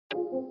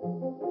Hey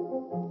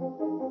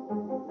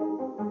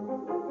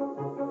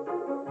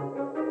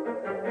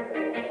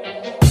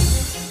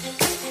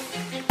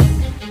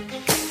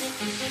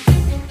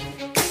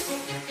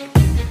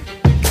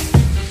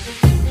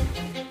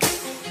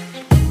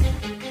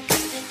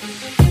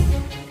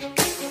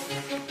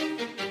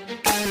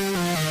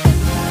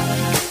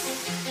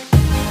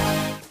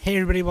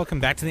everybody, welcome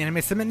back to the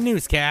Anime Summit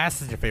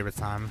Newscast. It's your favorite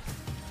Sam.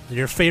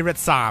 Your favorite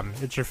Sam.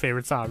 It's your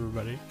favorite Sam,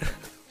 everybody.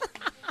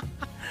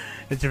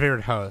 It's your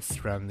favorite host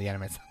from the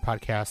Anime Summit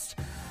podcast,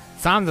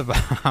 Sam the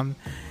Bomb,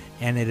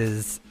 and it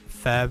is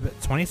Feb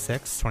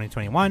 26,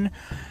 2021.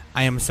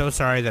 I am so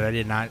sorry that I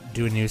did not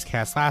do a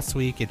newscast last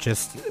week. It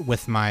just,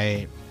 with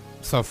my...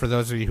 So for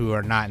those of you who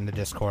are not in the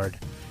Discord,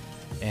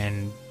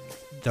 and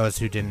those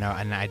who didn't know,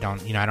 and I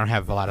don't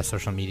have a lot of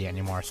social media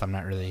anymore, so I'm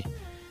not really...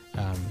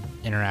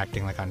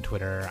 interacting like on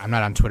Twitter. I'm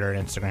not on Twitter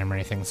and Instagram or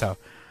anything, so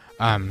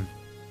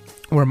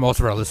where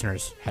most of our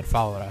listeners had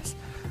followed us.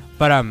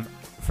 But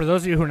for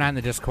those of you who are not in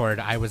the Discord,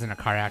 I was in a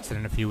car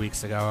accident a few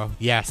weeks ago.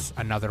 Yes,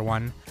 another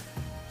one.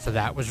 So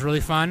that was really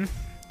fun,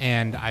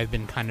 and I've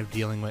been kind of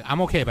dealing with...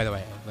 I'm okay, by the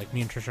way. Like, me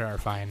and Trisha are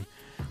fine.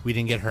 We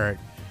didn't get hurt.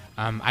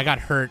 I got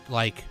hurt,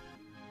 like,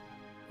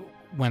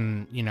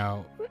 when,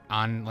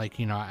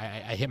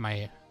 I hit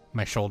my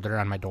shoulder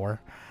on my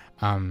door.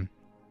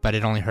 But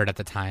it only hurt at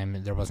the time.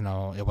 It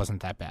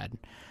wasn't that bad.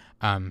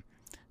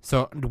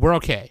 So we're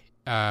okay.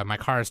 My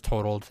car is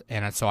totaled,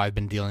 and so I've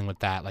been dealing with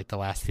that like the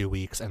last few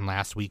weeks. And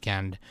last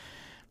weekend,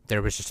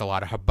 there was just a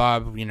lot of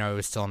hubbub. It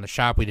was still in the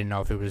shop. We didn't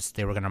know if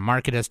they were going to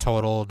mark it as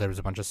totaled. There was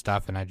a bunch of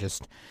stuff, and I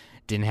just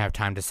didn't have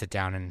time to sit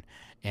down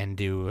and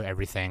do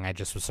everything. I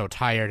just was so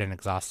tired and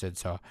exhausted.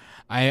 So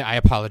I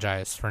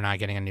apologize for not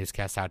getting a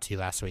newscast out to you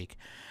last week.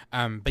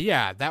 But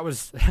yeah, that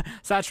was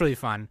so that's really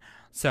fun.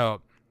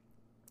 So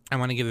I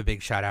want to give a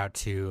big shout out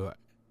to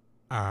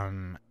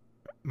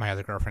my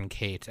other girlfriend,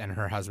 Kate, and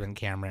her husband,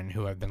 Cameron,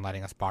 who have been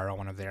letting us borrow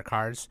one of their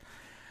cars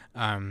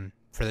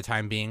for the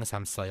time being, so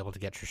I'm still able to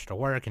get Trisha to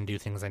work and do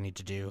things I need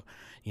to do.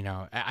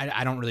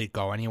 I don't really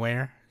go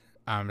anywhere,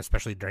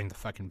 especially during the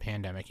fucking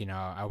pandemic.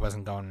 I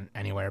wasn't going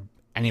anywhere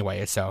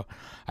anyway, so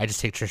I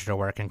just take Trisha to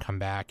work and come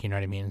back, you know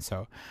what I mean?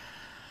 So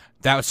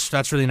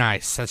that's really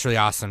nice. That's really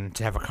awesome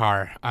to have a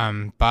car.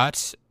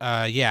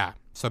 Yeah.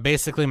 So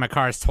basically my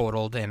car is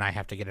totaled and I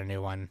have to get a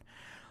new one,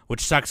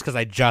 which sucks because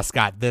I just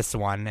got this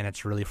one and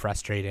it's really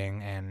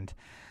frustrating. And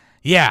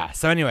yeah,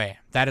 so anyway,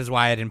 that is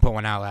why I didn't put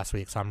one out last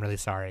week, so I'm really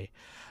sorry.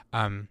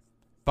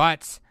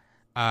 But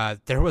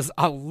there was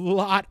a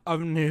lot of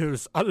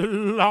news. A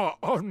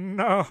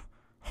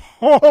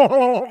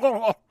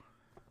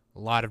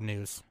lot of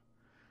news.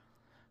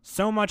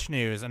 So much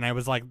news, and I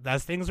was like,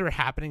 as things were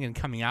happening and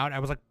coming out, I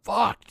was like,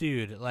 fuck,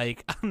 dude,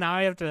 like, now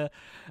I'm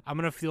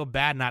gonna feel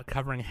bad not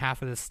covering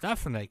half of this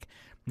stuff, and like,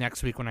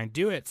 next week when I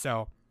do it,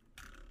 so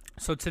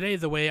today,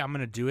 the way I'm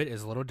gonna do it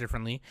is a little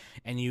differently,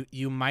 and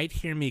you might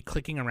hear me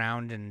clicking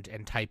around and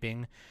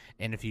typing,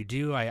 and if you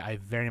do, I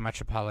very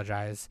much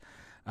apologize,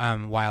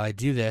 while I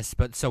do this,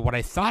 but so what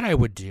I thought I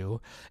would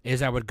do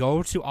is I would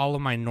go to all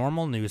of my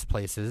normal news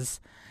places,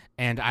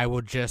 and I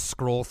would just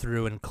scroll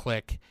through and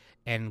click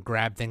and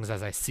grab things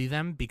as I see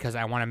them, because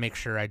I want to make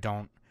sure I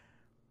don't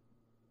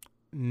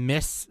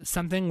miss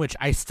something, which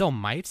I still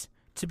might,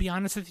 to be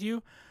honest with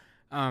you.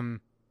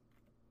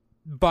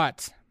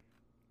 But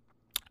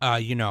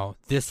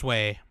this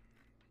way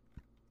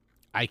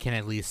I can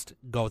at least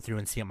go through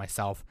and see it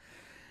myself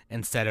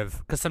instead of,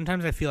 because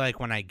sometimes I feel like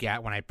when I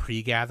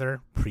pre-gather,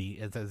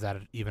 is that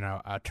even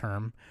a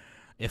term?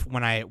 If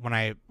when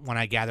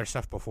I gather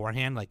stuff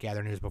beforehand, like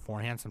gather news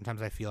beforehand,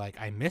 sometimes I feel like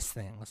I miss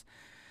things,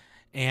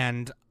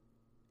 and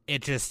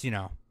it just,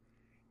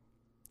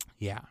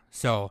 yeah.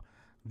 So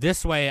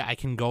this way I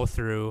can go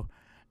through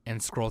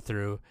and scroll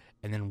through,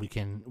 and then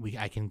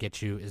I can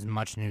get you as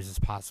much news as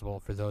possible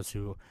for those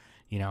who,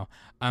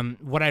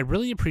 what I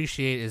really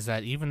appreciate is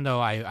that even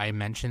though I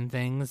mention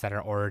things that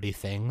are already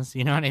things,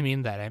 you know what I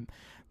mean, that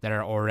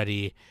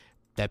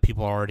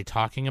people are already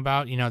talking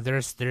about,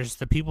 there's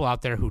the people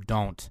out there who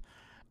don't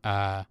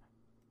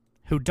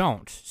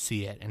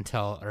see it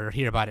or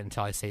hear about it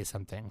until I say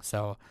something.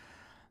 So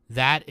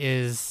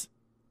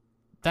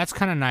that's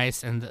kind of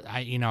nice, and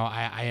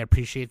I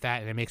appreciate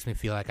that, and it makes me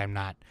feel like I'm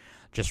not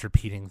just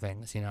repeating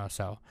things,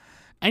 So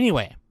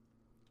anyway,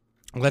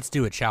 let's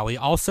do it, shall we?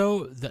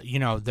 Also,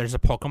 there's a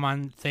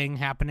Pokemon thing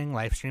happening,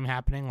 live stream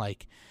happening,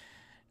 like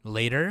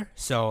later.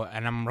 So,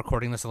 and I'm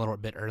recording this a little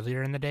bit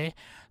earlier in the day,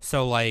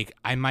 so like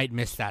I might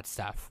miss that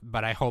stuff,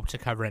 but I hope to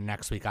cover it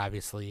next week,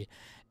 obviously,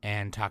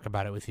 and talk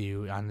about it with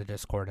you on the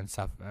Discord and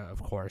stuff,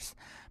 of course.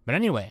 But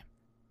anyway,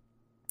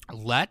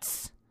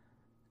 let's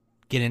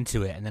get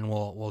into it, and then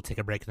we'll take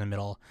a break in the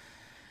middle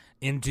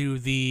and do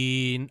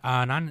the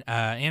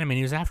non-anime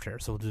news after.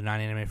 So we'll do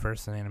non-anime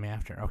first and anime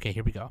after. Okay,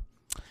 here we go.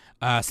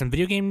 Some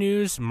video game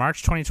news.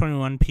 March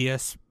 2021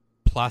 PS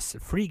Plus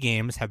free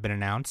games have been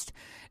announced,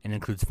 and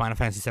includes Final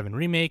Fantasy VII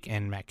Remake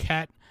and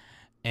Maquette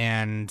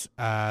and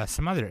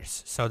some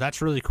others. So that's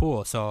really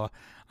cool. So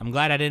I'm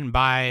glad I didn't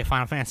buy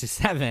Final Fantasy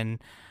VII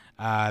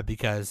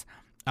because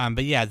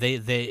But yeah,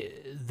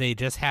 they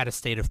just had a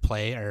state of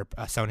play, or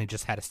Sony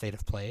just had a state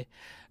of play,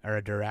 or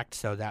a direct,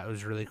 so that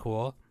was really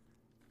cool.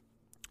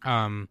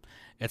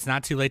 It's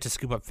not too late to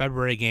scoop up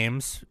February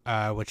games,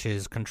 which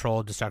is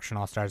Control, Destruction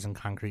All Stars, and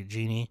Concrete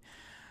Genie.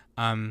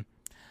 Final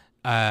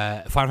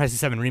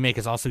Fantasy VII Remake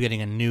is also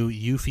getting a new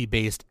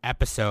Yuffie-based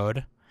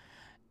episode,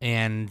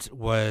 and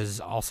was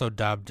also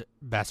dubbed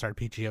best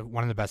RPG,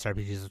 one of the best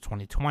RPGs of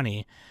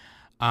 2020.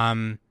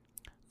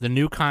 The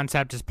new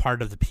concept is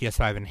part of the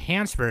PS5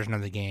 enhanced version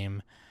of the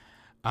game,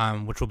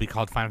 which will be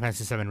called Final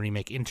Fantasy VII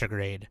Remake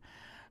Intergrade,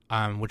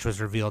 which was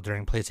revealed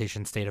during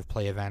PlayStation State of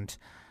Play event.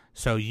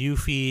 So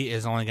Yuffie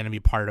is only going to be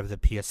part of the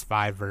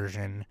PS5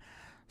 version.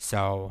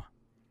 So,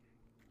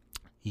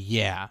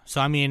 yeah. So,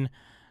 I mean,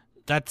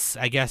 that's,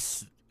 I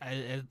guess,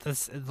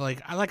 that's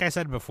like I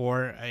said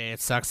before,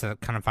 it sucks that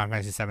kind of Final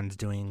Fantasy VII is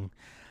doing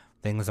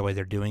things the way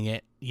they're doing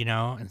it, you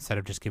know, instead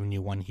of just giving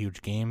you one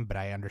huge game. But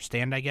I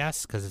understand, I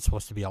guess, because it's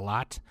supposed to be a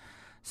lot.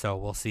 So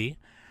we'll see.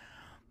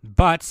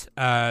 But,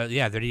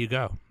 yeah, there you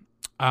go.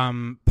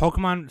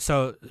 Pokemon,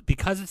 so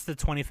because it's the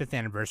 25th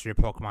anniversary of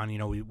Pokemon, you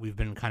know, we've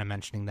been kind of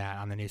mentioning that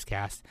on the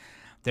newscast.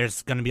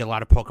 There's going to be a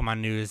lot of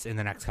Pokemon news in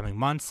the next coming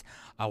months.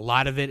 A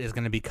lot of it is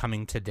going to be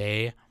coming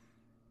today.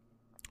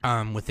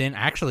 Within,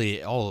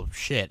 actually, oh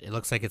shit, it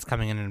looks like it's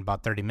coming in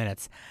about 30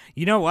 minutes.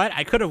 You know what?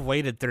 I could have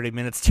waited 30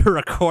 minutes to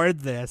record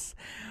this.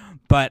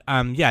 But,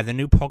 yeah, the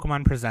new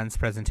Pokemon Presents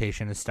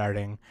presentation is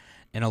starting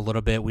in a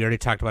little bit. We already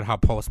talked about how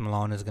Post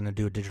Malone is going to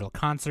do a digital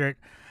concert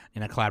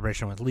in a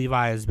collaboration with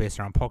Levi's based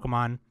around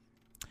Pokemon.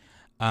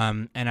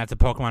 And at the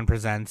Pokemon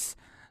Presents,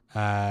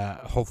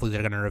 hopefully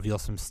they're going to reveal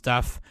some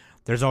stuff.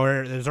 There's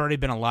already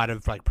been a lot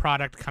of like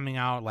product coming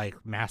out, like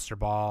Master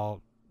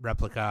Ball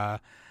replica.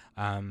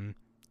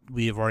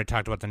 We have already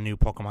talked about the new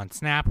Pokemon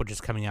Snap, which is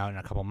coming out in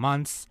a couple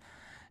months,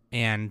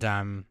 and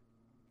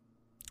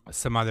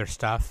some other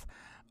stuff.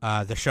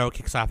 The show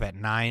kicks off at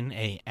 9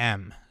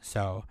 a.m.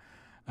 So,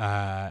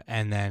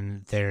 and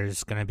then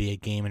there's going to be a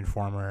Game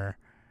Informer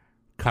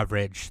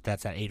coverage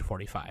that's at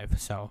 8:45.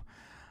 So,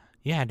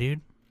 yeah, dude,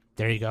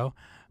 there you go.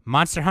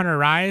 Monster Hunter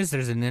Rise,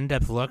 there's an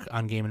in-depth look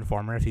on Game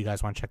Informer if you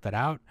guys want to check that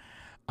out.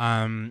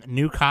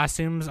 New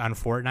costumes on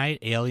Fortnite.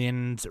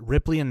 Aliens,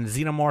 Ripley, and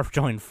Xenomorph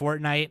join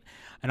Fortnite.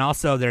 And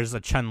also there's a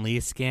Chun-Li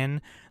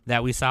skin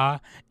that we saw.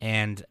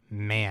 And,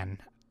 man,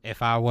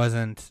 if I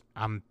wasn't...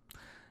 oh,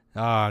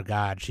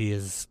 God, she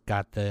has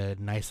got the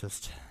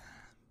nicest,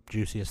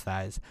 juiciest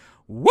thighs.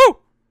 Woo!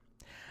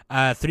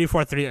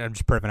 343, I'm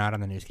just perping out on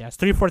the newscast.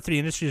 343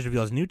 Industries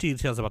reveals new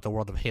details about the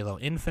world of Halo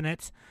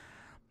Infinite.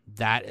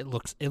 That it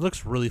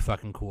looks really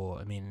fucking cool.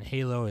 I mean,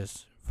 Halo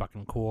is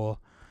fucking cool,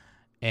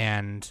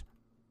 and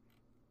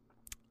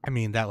I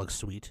mean that looks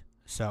sweet.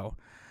 So,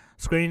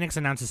 Square Enix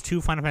announces 2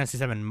 Final Fantasy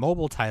VII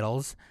mobile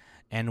titles,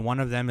 and one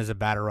of them is a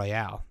battle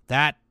royale.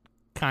 That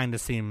kind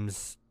of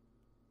seems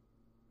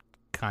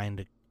kind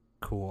of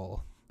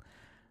cool,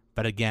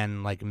 but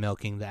again, like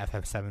milking the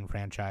FF7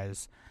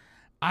 franchise.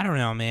 I don't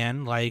know,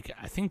 man. Like,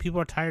 I think people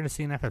are tired of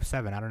seeing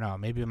FF7. I don't know.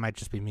 Maybe it might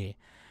just be me.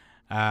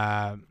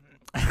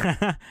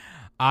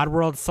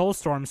 Oddworld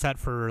Soulstorm set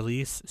for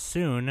release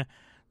soon.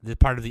 The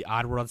part of the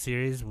Oddworld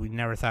series. We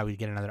never thought we'd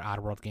get another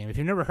Oddworld game. If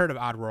you've never heard of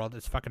Oddworld,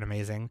 it's fucking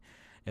amazing.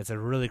 It's a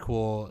really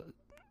cool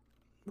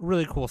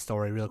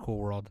story, really cool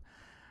world.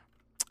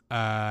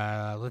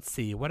 Let's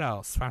see. What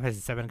else? Final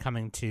Fantasy VII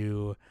coming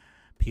to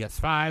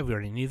PS5. We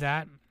already knew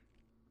that.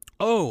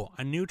 Oh,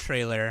 a new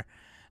trailer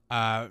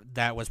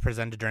that was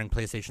presented during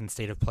PlayStation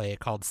State of Play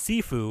called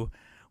Sifu,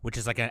 which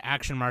is like an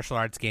action martial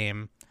arts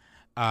game.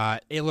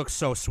 It looks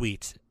so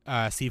sweet.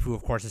 Sifu,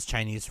 of course, is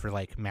Chinese for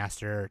like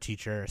master or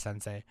teacher or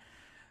sensei.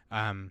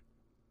 And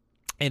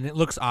it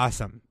looks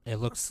awesome.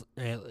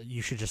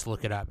 You should just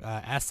look it up.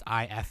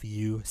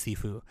 SIFU,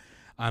 Sifu.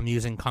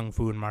 Using Kung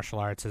Fu and martial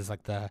arts as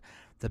like the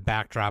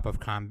backdrop of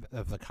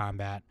the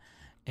combat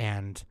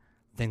and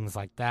things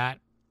like that.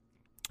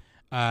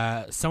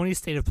 Sony's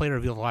State of Play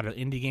revealed a lot of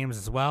indie games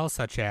as well,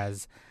 such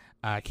as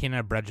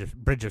Kena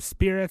Bridge of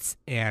Spirits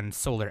and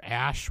Solar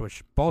Ash,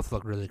 which both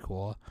look really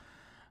cool.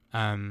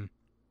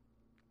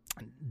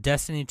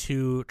 Destiny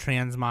 2,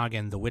 Transmog,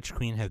 and The Witch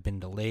Queen have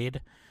been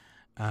delayed,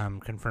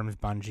 confirms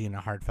Bungie in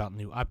a heartfelt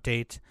new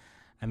update.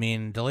 I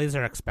mean, delays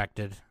are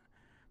expected.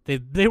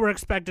 They were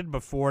expected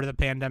before the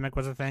pandemic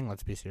was a thing,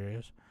 let's be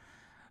serious.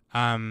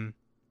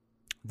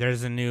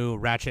 There's a new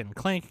Ratchet and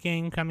Clank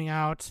game coming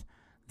out.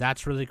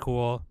 That's really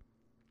cool.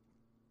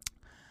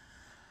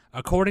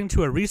 According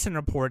to a recent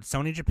report,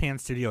 Sony Japan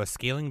Studio is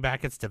scaling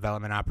back its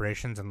development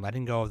operations and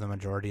letting go of the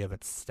majority of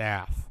its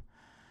staff.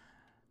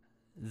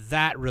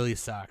 That really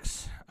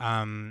sucks.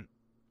 Sony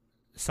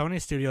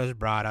Studios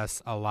brought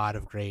us a lot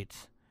of great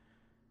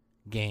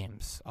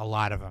games, a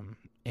lot of them,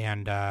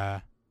 and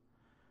I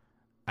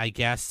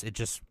guess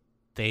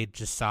they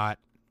just saw it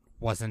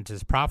wasn't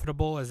as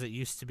profitable as it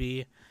used to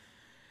be,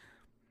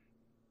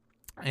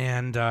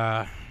 and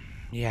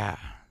yeah,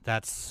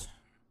 that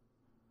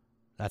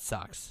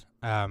sucks.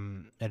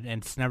 And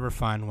it's never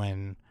fun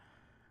when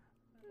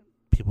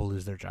people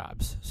lose their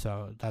jobs,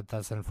 so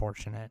that's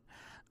unfortunate.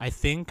 I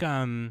think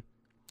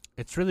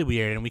It's really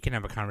weird, and we can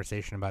have a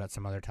conversation about it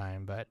some other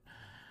time, but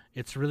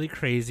it's really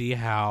crazy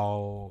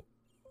how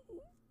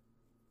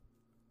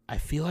I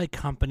feel like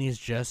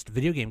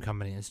video game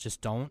companies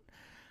just don't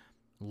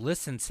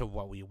listen to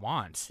what we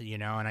want,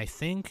 and I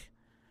think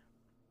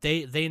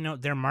they know,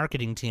 their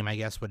marketing team, I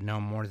guess, would know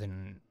more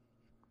than,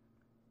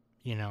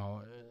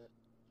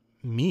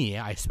 me,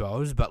 I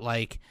suppose, but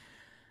like,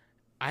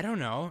 I don't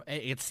know.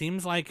 It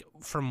seems like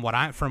from where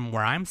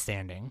I'm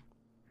standing,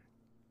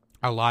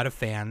 a lot of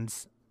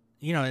fans,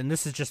 and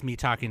this is just me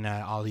talking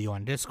to all of you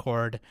on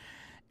Discord,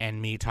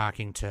 and me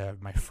talking to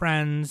my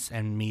friends,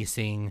 and me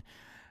seeing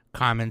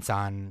comments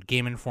on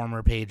Game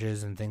Informer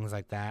pages and things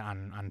like that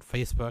on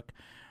Facebook.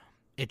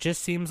 It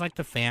just seems like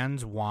the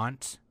fans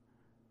want.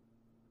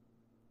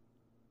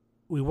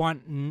 We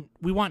want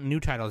new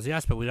titles,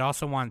 yes, but we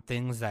also want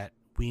things that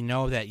we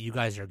know that you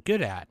guys are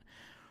good at.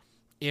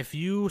 If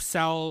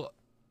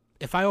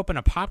I open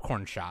a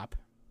popcorn shop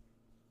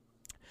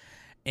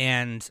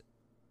and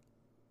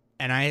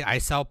I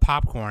sell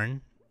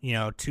popcorn,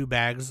 2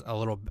 bags,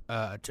 or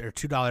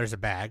 $2 a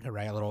bag,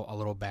 right? A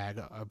little bag,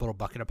 a little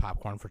bucket of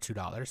popcorn for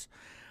 $2.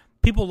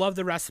 People love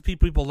the recipe.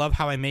 People love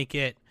how I make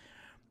it.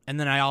 And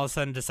then I all of a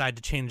sudden decide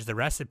to change the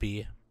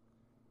recipe.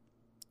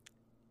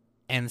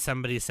 And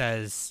somebody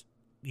says,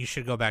 you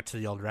should go back to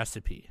the old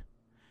recipe.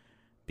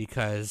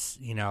 Because,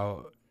 8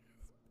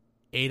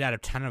 out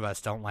of 10 of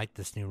us don't like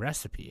this new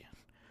recipe.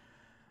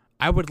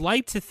 I would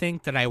like to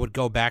think that I would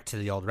go back to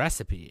the old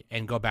recipe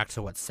and go back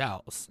to what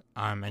sells,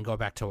 and go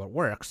back to what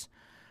works.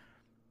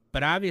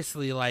 But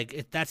obviously,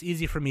 like, that's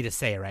easy for me to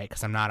say, right?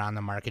 Because I'm not on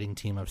the marketing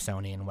team of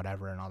Sony and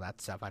whatever and all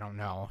that stuff. I don't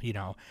know.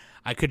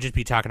 I could just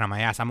be talking on my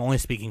ass. I'm only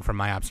speaking from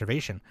my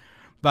observation.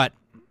 But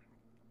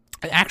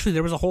actually,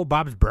 there was a whole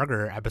Bob's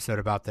Burger episode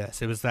about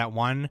this. It was that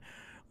one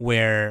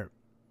where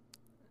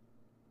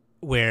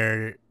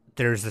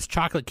there's this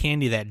chocolate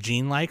candy that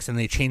Gene likes, and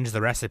they changed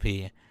the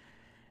recipe.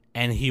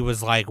 And he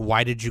was like,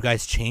 why did you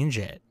guys change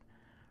it?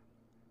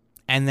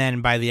 And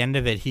then by the end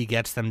of it, he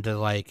gets them to,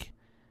 like,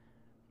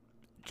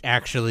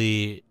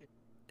 actually,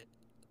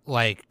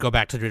 like, go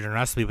back to the original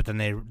recipe, but then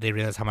they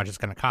realize how much it's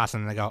going to cost,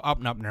 and they go, oh,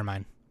 nope, never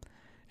mind.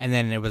 And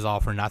then it was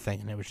all for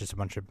nothing, and it was just a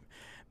bunch of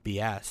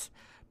BS.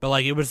 But,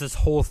 like, it was this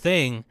whole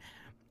thing,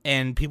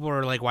 and people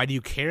were like, why do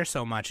you care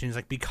so much? And he's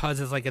like, because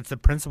it's the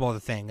principle of the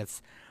thing.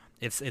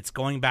 It's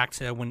going back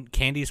to when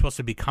candy is supposed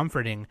to be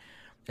comforting.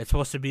 It's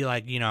supposed to be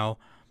like,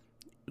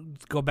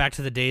 go back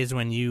to the days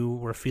when you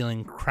were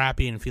feeling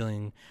crappy and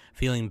feeling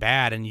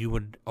bad, and you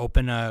would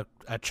open a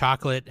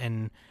chocolate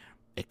and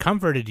it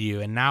comforted you,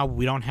 and now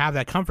we don't have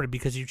that comfort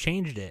because you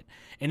changed it.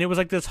 And it was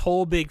like this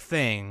whole big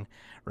thing,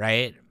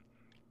 right?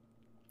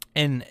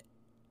 And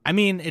I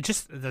mean,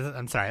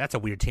 I'm sorry, that's a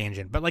weird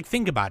tangent, but like,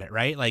 think about it,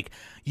 right? Like,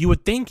 you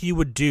would think you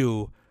would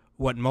do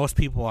what most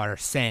people are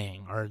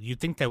saying, or you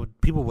think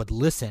that people would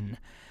listen,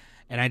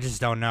 and I just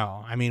don't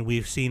know. I mean,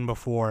 we've seen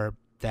before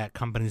that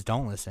companies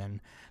don't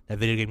listen, that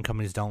video game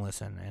companies don't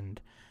listen,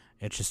 and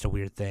it's just a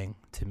weird thing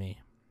to me.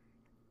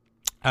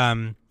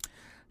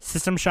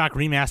 System Shock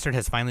Remastered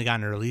has finally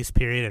gotten a release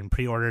period, and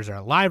pre-orders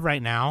are live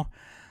right now.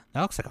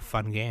 That looks like a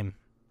fun game.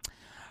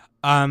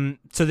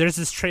 So there's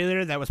this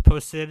trailer that was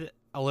posted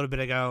a little bit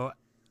ago,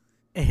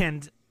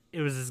 and it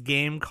was this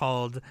game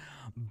called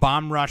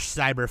Bomb Rush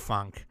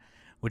Cyberfunk,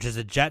 which is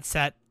a Jet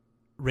Set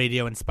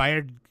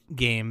Radio-inspired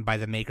game by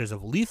the makers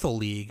of Lethal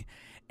League,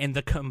 and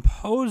the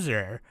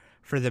composer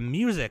for the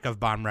music of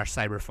Bomb Rush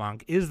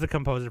Cyberfunk is the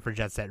composer for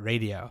Jet Set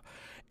Radio.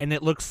 And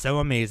it looks so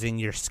amazing.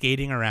 You're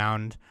skating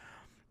around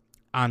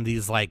on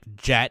these, like,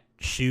 jet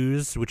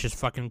shoes, which is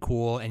fucking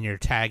cool, and you're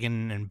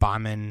tagging and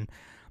bombing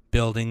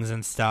buildings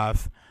and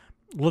stuff.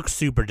 Looks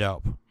super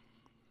dope.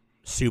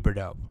 Super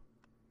dope.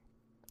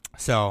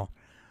 So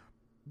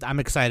I'm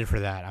excited for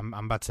that. I'm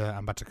about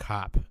to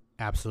cop.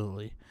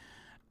 Absolutely.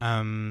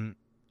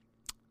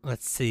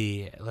 Let's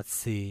see.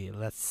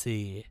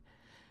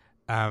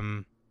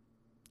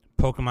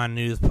 Pokemon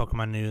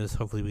news.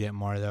 Hopefully we get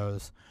more of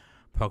those.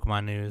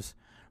 Pokemon news.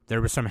 There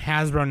was some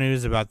Hasbro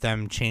news about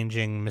them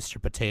changing Mr.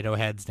 Potato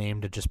Head's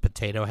name to just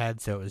Potato Head,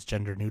 so it was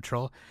gender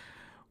neutral,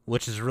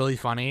 which is really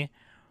funny.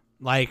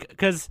 Like,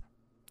 because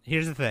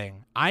here's the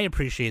thing. I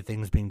appreciate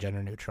things being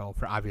gender neutral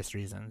for obvious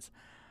reasons.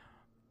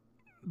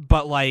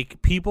 But,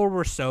 like, people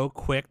were so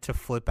quick to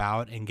flip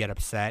out and get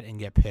upset and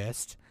get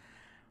pissed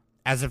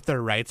as if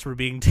their rights were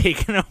being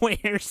taken away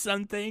or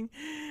something.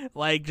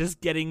 Like,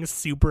 just getting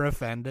super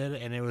offended,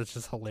 and it was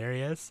just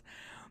hilarious.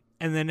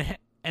 And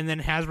then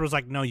Hasbro's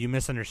like, no, you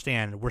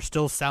misunderstand. We're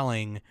still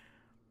selling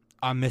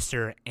a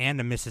Mr.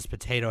 and a Mrs.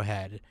 Potato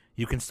Head.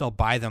 You can still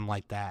buy them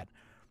like that.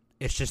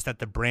 It's just that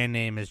the brand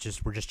name is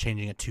we're just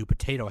changing it to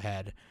Potato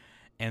Head.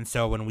 And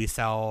so when we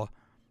sell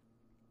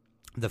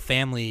the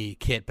family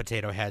kit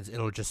Potato Heads,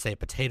 it'll just say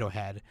Potato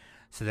Head.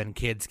 So then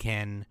kids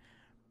can,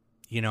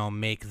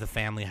 make the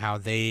family how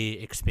they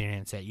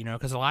experience it,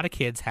 because a lot of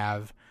kids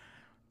have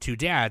 2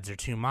 dads or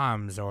 2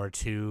 moms or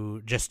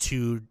two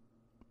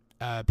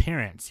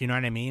parents, you know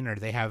what I mean? Or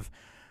they have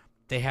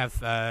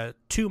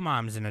 2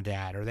 moms and a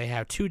dad, or they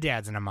have 2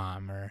 dads and a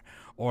mom,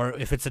 or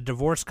if it's a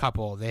divorced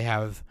couple, they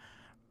have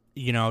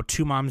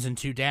two moms and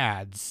two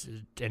dads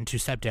and two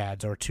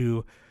stepdads, or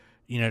two,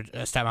 a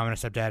stepmom and a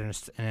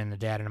stepdad and a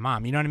dad and a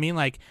mom. You know what I mean?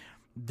 Like,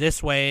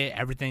 this way,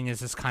 everything is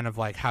just kind of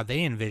like how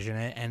they envision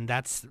it, and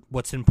that's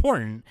what's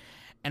important.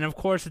 And of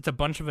course, it's a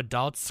bunch of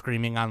adults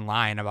screaming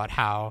online about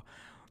how,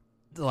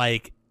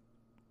 like,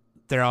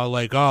 they're all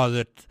like,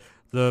 oh,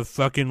 the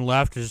fucking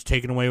left is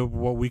taking away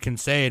what we can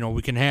say and what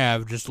we can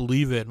have. Just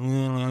leave it.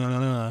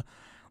 And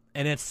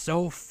it's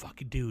so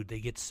fucking, dude, they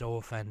get so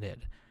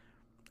offended.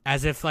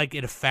 As if, like,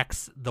 it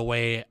affects the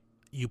way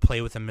you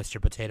play with a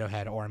Mr. Potato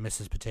Head or a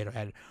Mrs. Potato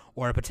Head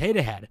or a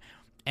Potato Head.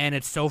 And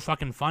it's so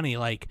fucking funny.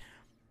 Like,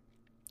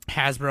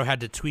 Hasbro had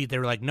to tweet, they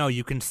were like, no,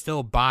 you can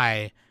still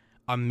buy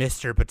a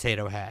Mr.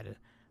 Potato Head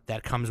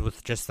that comes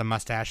with just the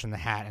mustache and the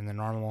hat and the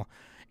normal,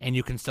 and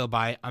you can still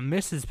buy a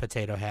Mrs.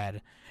 Potato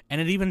Head,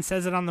 and it even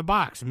says it on the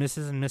box,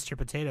 Mrs. and Mr.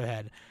 Potato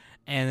Head,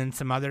 and then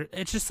some other.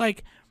 It's just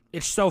like,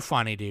 it's so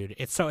funny, dude.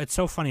 It's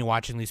so funny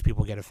watching these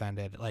people get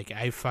offended. Like,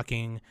 I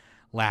fucking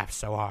laugh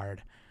so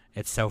hard.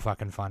 It's so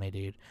fucking funny,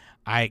 dude.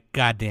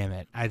 God damn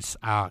it.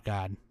 Oh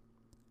god.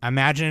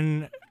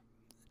 Imagine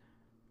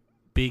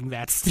being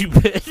that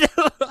stupid.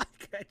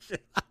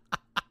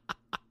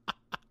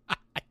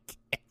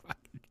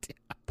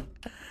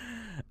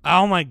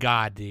 Oh my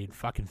god, dude.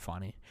 Fucking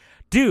funny.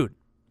 Dude,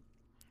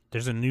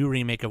 there's a new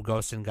remake of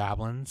Ghosts and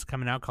Goblins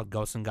coming out called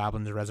Ghosts and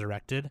Goblins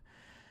Resurrected.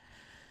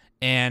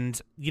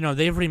 And,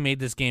 they've remade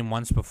this game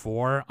once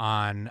before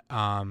on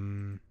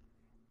the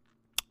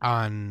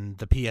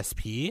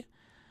PSP.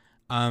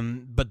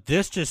 But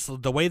this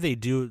just, the way they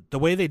do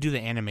the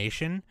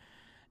animation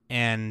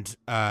and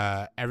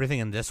everything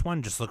in this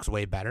one just looks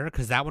way better,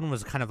 because that one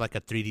was kind of like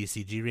a 3D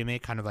CG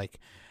remake, kind of like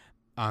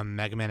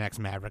Mega Man X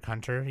Maverick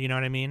Hunter, you know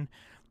what I mean?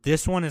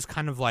 This one is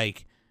kind of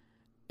like,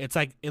 it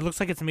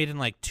looks like it's made in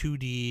like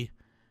 2D,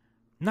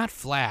 not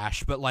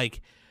Flash, but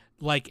like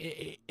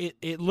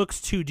it looks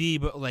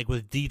 2D, but like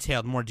with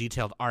more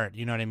detailed art,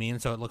 you know what I mean?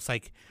 So it looks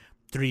like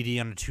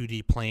 3D on a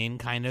 2D plane,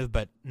 kind of,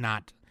 but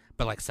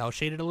like cel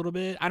shaded a little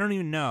bit. I don't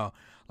even know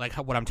like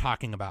what I'm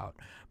talking about,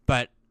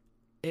 but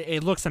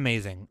it looks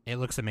amazing. It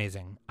looks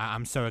amazing.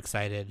 I'm so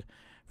excited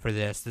for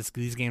this.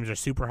 These games are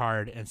super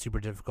hard and super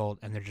difficult,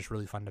 and they're just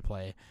really fun to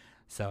play.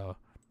 So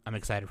I'm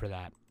excited for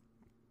that.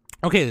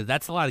 Okay,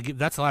 that's a lot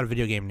of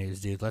video game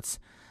news, dude. Let's.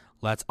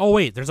 Oh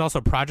wait, there's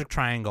also Project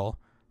Triangle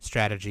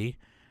Strategy,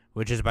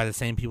 which is by the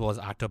same people as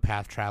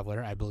Octopath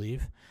Traveler, I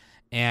believe.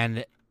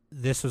 And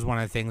this was one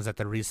of the things at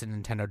the recent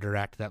Nintendo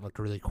Direct that looked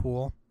really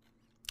cool.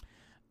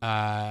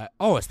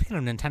 Speaking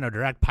of Nintendo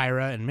Direct,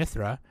 Pyra and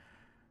Mythra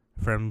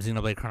from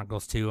Xenoblade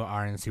Chronicles 2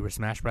 are in Super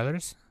Smash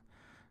Brothers.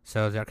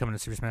 So they're coming to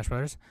Super Smash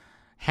Brothers.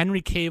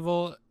 Henry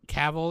Cavill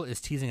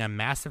is teasing a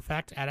Mass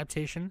Effect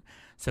adaptation.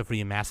 So for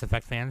you Mass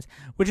Effect fans,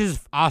 which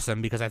is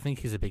awesome because I think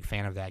he's a big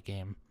fan of that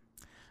game.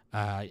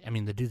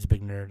 The dude's a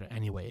big nerd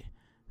anyway.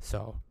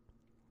 So,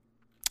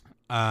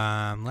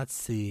 let's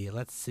see.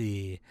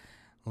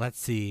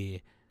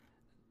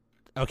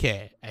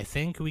 Okay, I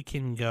think we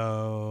can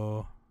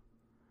go.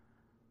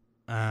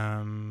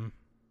 I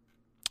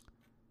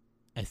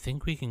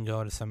think we can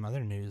go to some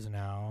other news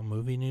now.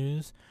 Movie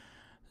news.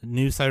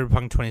 New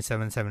Cyberpunk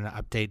 2077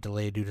 update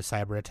delayed due to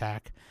cyber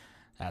attack.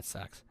 That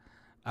sucks.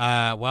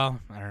 Well,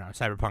 I don't know.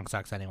 Cyberpunk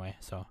sucks anyway.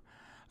 So,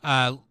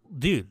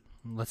 dude,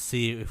 let's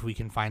see if we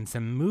can find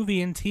some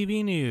movie and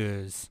TV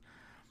news.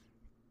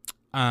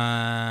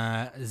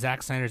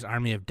 Zack Snyder's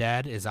Army of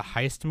Dead is a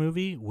heist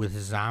movie with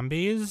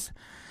zombies.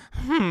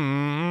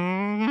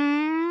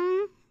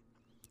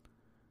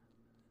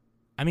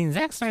 I mean,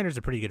 Zack Snyder's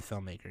a pretty good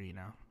filmmaker, you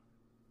know.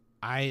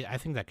 I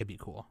think that could be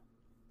cool.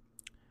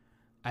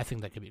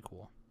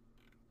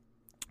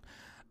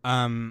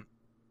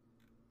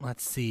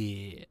 Let's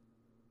see.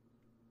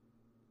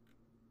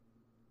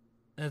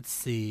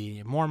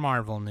 More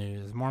Marvel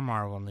news.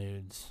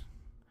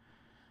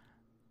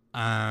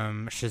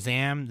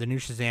 Shazam, the new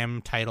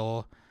Shazam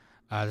title,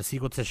 the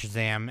sequel to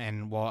Shazam,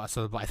 and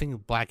so I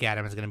think Black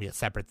Adam is going to be a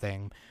separate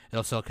thing.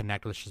 It'll still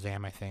connect with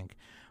Shazam, I think.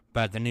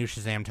 But the new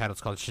Shazam title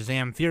is called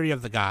Shazam: Fury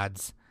of the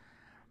Gods,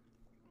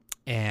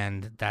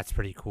 and that's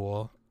pretty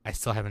cool. I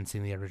still haven't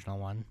seen the original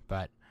one,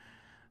 but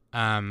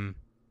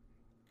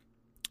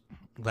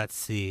let's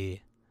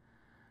see.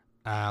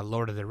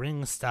 Lord of the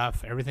Rings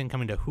stuff, everything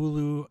coming to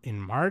Hulu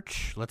in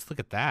March. Let's look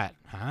at that,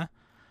 huh?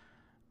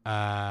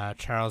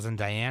 Charles and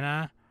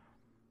Diana,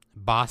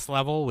 Boss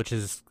Level, which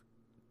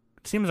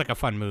seems like a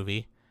fun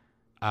movie.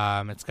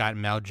 It's got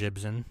Mel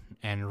Gibson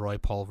and Roy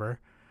Pulver.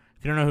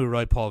 If you don't know who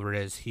Roy Pulver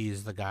is,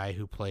 he's the guy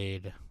who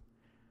played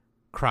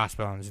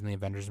Crossbones in the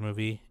Avengers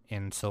movie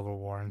in Civil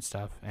War and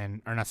stuff,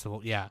 not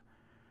Civil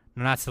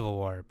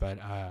War, but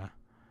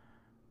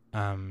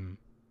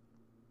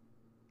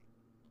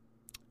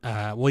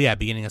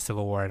beginning of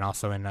Civil War and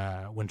also in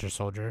Winter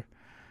Soldier.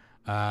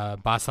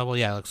 Boss Level,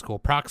 it looks cool.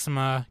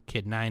 Proxima,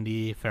 Kid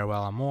 90,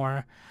 Farewell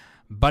Amore,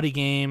 Buddy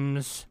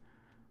Games,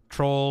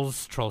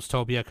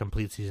 Trollstopia,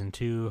 Complete Season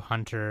 2,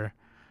 Hunter.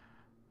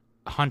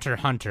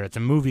 It's a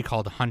movie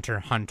called Hunter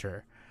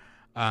Hunter.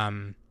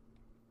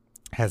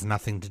 Has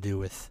nothing to do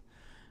with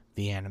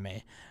the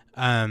anime.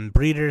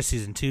 Breeders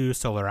Season 2,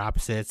 Solar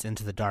Opposites,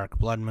 Into the Dark,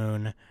 Blood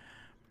Moon,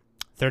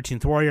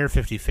 13th Warrior,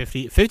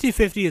 50/50.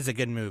 50/50 is a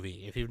good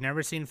movie. If you've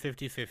never seen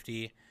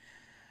 50/50,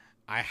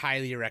 I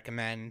highly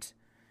recommend.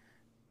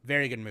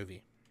 Very good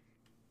movie.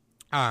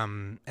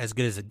 As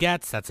Good as It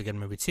Gets, that's a good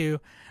movie too.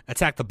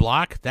 Attack the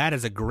Block, that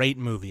is a great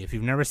movie. If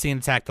you've never seen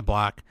Attack the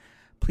Block,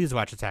 please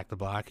watch Attack the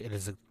Block. It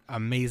is an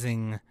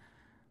amazing,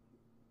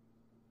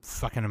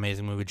 fucking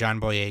amazing movie. John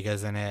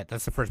Boyega's in it.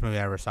 That's the first movie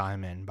I ever saw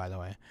him in, by the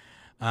way.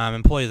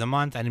 Employee of the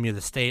Month, Enemy of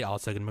the State,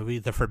 also a good movie.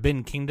 The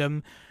Forbidden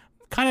Kingdom,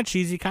 kind of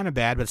cheesy, kind of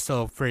bad, but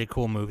still a very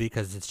cool movie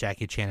because it's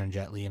Jackie Chan and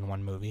Jet Li in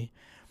one movie.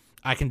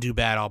 I Can Do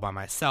Bad All By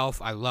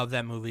Myself. I love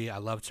that movie. I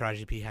love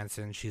Taraji P.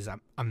 Henson. She's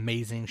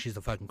amazing. She's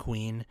the fucking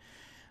queen.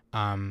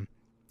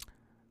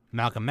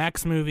 Malcolm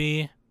X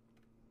movie.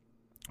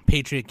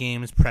 Patriot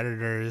Games,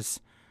 Predators.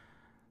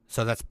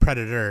 So that's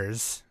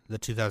Predators, the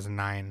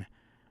 2009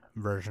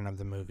 version of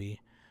the movie.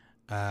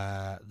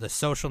 The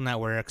Social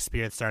Network,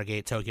 Spirit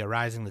Stargate, Tokyo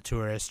Rising, The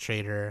Tourist,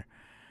 Trader,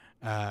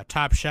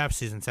 Top Chef,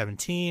 Season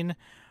 17,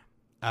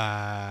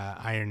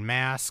 Iron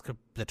Mask,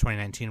 the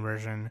 2019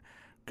 version,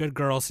 Good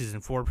Girl,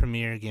 Season 4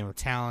 premiere, Game of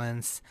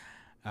Talents.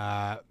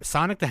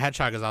 Sonic the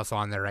Hedgehog is also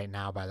on there right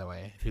now, by the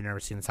way. If you've never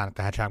seen the Sonic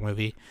the Hedgehog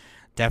movie,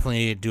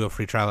 definitely do a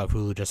free trial of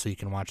Hulu just so you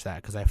can watch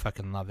that, because I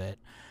fucking love it.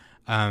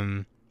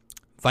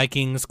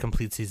 Vikings,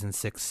 complete Season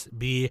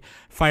 6B.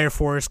 Fire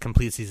Force,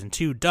 complete Season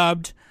 2,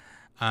 dubbed.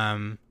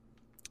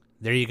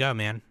 There you go,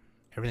 man.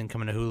 Everything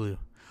coming to Hulu.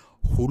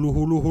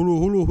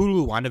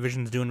 Hulu.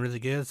 WandaVision's doing really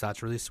good, so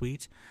that's really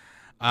sweet.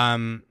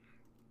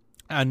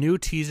 A new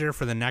teaser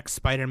for the next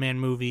Spider-Man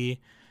movie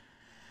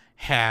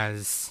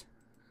has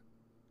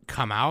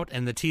come out,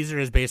 and the teaser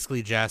is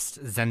basically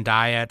just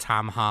Zendaya,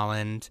 Tom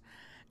Holland,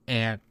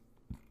 and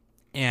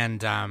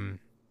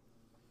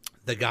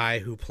the guy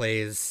who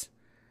plays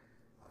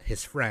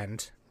his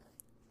friend.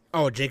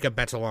 Oh, Jacob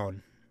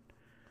Batalon,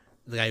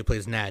 the guy who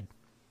plays Ned.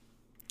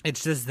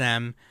 It's just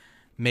them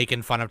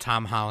making fun of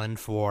Tom Holland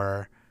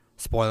for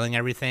spoiling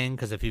everything,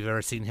 because if you've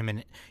ever seen him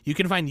in, you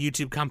can find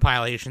YouTube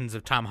compilations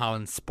of Tom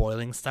Holland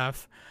spoiling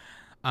stuff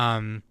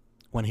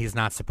when he's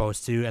not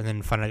supposed to, and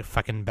then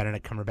fucking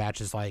Benedict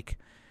Cumberbatch is like,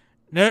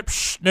 nope.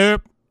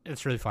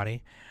 It's really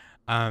funny.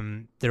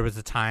 There was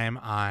a time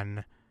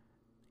on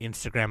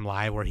Instagram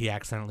Live where he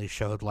accidentally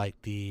showed like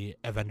the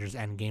Avengers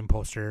Endgame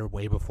poster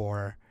way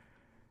before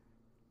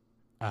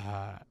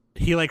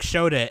he like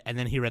showed it, and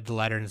then he read the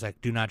letter and he's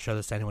like, do not show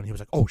this to anyone. He was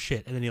like, oh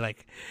shit, and then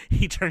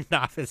he turned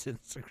off his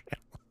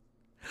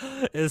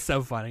Instagram. It's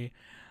so funny.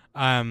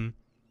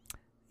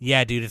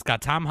 Yeah, dude, it's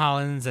got Tom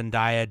Holland,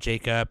 Zendaya,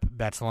 Jacob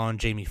Batalon,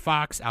 Jamie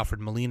Foxx, Alfred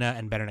Molina,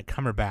 and Benedict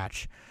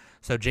Cumberbatch.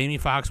 So Jamie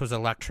Foxx was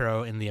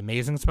Electro in The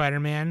Amazing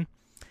Spider-Man,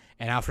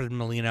 and Alfred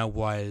Molina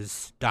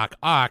was Doc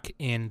Ock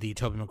in the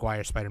Tobey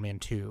Maguire Spider-Man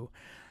 2.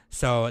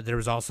 So there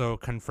was also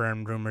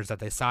confirmed rumors that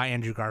they saw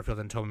Andrew Garfield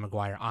and Tobey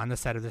Maguire on the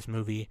set of this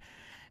movie,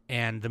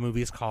 and the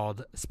movie is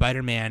called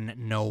Spider-Man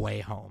No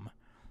Way Home.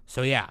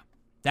 So yeah,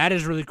 that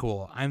is really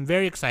cool. I'm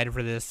very excited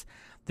for this.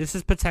 This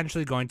is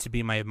potentially going to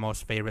be my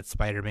most favorite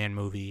Spider-Man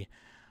movie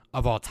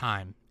of all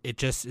time. It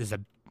just is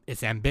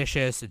it's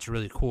ambitious. It's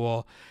really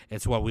cool.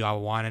 It's what we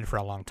all wanted for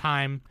a long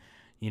time.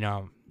 You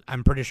know,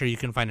 I'm pretty sure you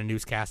can find a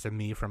newscast of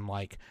me from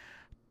like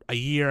a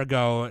year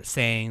ago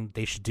saying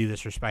they should do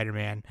this for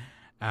Spider-Man.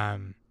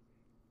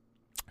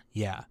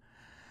 Yeah.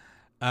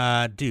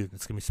 Dude,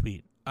 that's going to be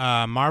sweet.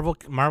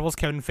 Marvel's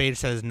Kevin Feige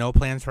says no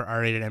plans for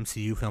R-rated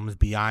MCU films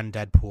beyond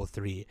Deadpool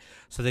 3.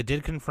 So they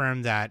did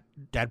confirm that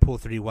Deadpool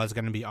 3 was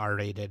going to be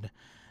R-rated,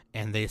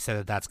 and they said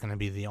that that's going to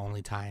be the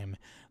only time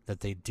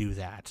that they do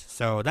that.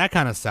 So that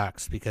kind of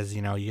sucks because,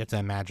 you know, you have to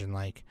imagine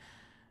like,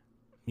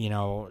 you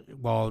know,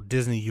 well,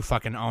 Disney, you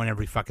fucking own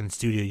every fucking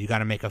studio. You got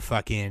to make a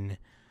fucking,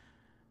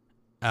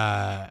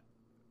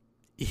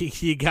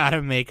 you got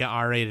to make an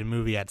R-rated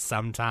movie at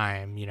some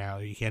time, you know.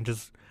 You can't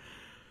just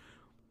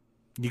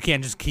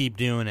keep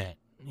doing it,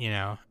 you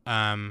know.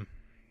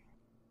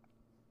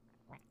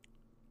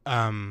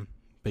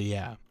 But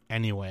yeah,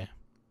 anyway.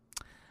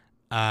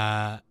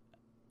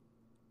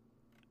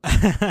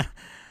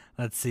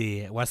 Let's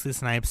see. Wesley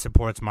Snipes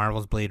supports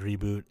Marvel's Blade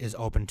reboot, is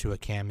open to a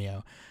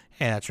cameo.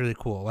 Hey, that's really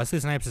cool.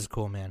 Wesley Snipes is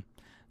cool, man.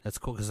 That's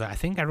cool because I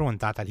think everyone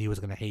thought that he was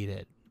going to hate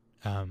it.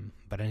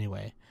 But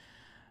anyway.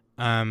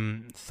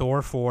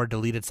 Thor 4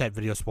 deleted set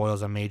video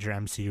spoils a major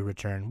MCU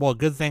return. Well,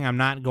 good thing I'm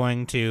not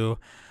going to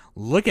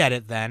look at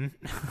it then.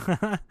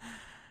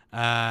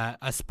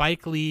 A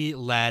Spike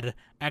Lee-led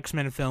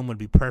X-Men film would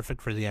be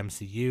perfect for the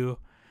MCU.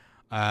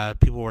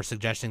 People were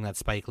suggesting that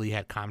Spike Lee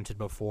had commented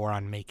before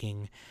on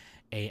making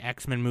a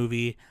X-Men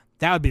movie.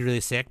 That would be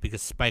really sick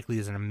because Spike Lee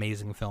is an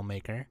amazing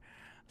filmmaker.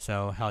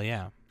 So, hell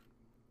yeah.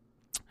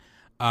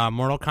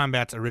 Mortal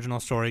Kombat's original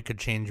story could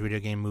change video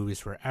game movies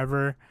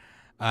forever.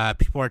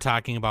 People are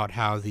talking about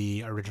how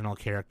the original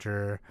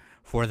character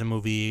for the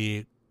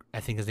movie,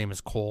 I think his name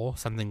is Cole,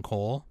 something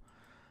Cole.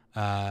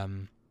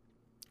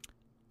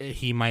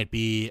 He might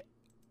be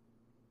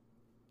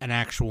an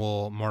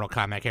actual Mortal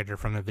Kombat character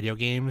from the video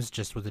games,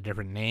 just with a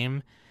different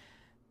name.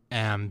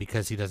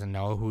 because he doesn't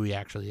know who he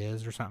actually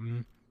is or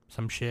some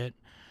shit.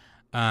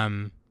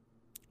 One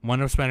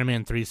of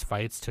Spider-Man 3's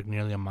fights took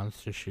nearly a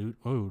month to shoot.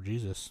 Oh,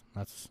 Jesus.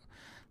 That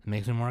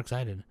makes me more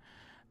excited.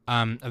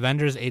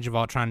 Avengers Age of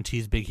Ultron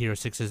teased Big Hero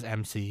 6's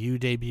MCU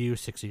debut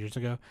 6 years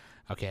ago.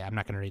 Okay, I'm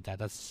not going to read that.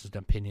 That's just an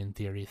opinion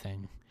theory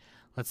thing.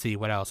 Let's see,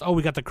 what else? Oh,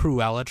 we got the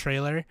Cruella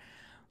trailer.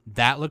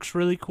 That looks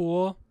really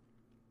cool.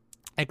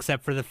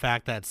 Except for the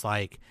fact that it's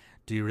like,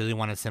 do you really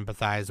want to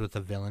sympathize with a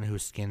villain who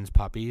skins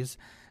puppies?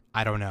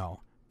 I don't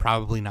know.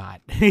 Probably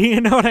not. You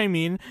know what I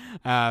mean?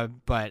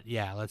 But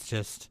yeah, let's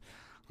just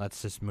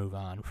move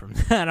on from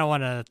that. I don't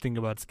want to think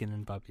about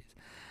skinning puppies.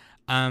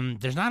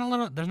 There's not a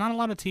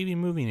lot of TV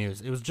movie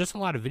news. It was just a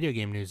lot of video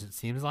game news, it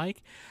seems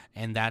like,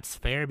 and that's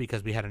fair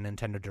because we had a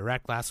Nintendo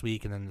Direct last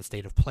week, and then the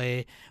State of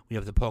Play. We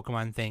have the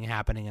Pokemon thing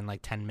happening in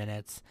like 10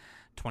 minutes,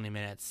 20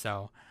 minutes.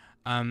 So,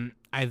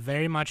 I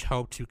very much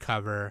hope to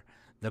cover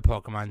the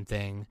Pokemon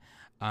thing.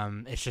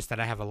 It's just that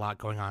I have a lot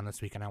going on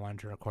this week, and I wanted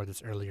to record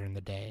this earlier in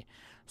the day.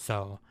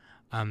 So,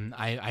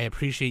 I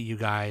appreciate you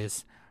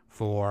guys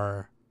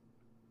for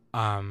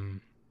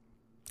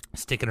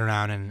sticking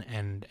around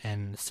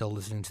and still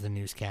listening to the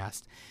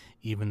newscast,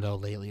 even though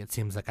lately it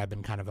seems like I've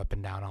been kind of up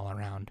and down all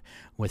around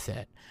with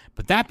it.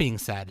 But that being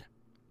said,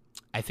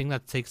 I think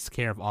that takes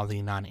care of all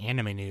the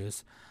non-anime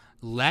news.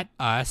 Let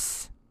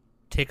us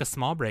take a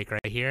small break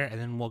right here, and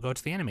then we'll go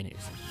to the anime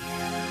news.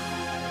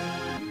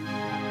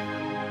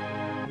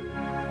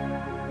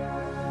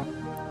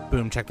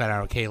 Boom, check that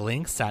out. Okay,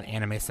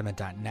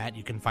 links.animesummit.net.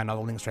 You can find all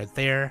the links right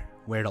there.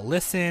 Where to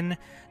listen,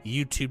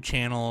 YouTube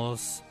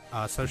channels,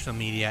 social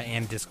media,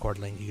 and Discord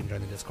link. You can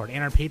join the Discord,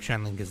 and our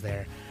Patreon link is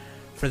there.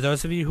 For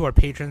those of you who are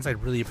patrons,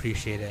 I'd really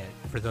appreciate it.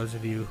 For those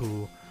of you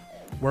who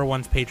were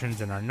once patrons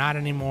and are not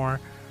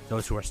anymore,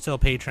 those who are still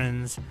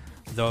patrons,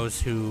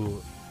 those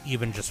who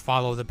even just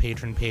follow the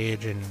patron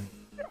page and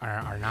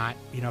are not,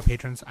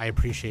 patrons, I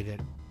appreciate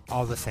it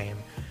all the same.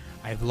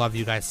 I love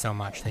you guys so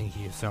much. Thank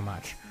you so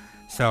much.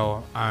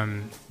 So,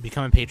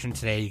 become a patron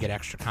today. You get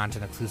extra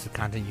content, exclusive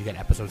content. You get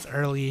episodes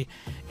early,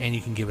 and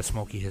you can give a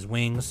Smokey his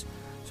wings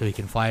so he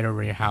can fly it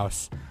over your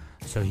house,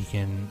 so he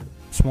can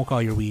smoke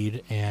all your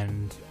weed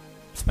and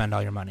spend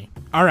all your money.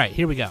 All right,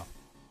 here we go.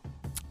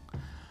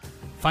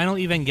 Final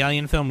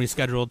Evangelion film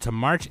rescheduled to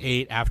March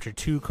 8 after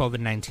 2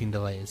 COVID-19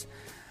 delays.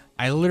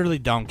 I literally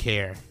don't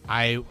care.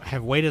 I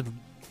have waited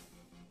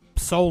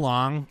so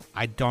long,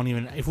 I don't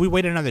even... If we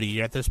wait another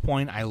year at this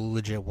point, I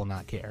legit will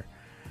not care.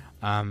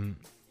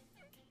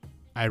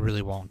 I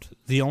really won't.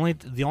 The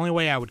only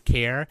way I would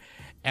care,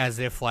 as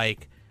if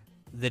like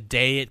the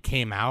day it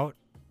came out,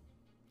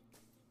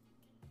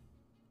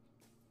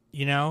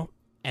 and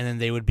then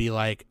they would be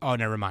like, "Oh,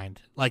 never mind."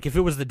 Like if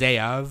it was the day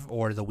of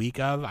or the week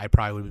of, I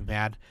probably would be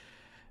mad.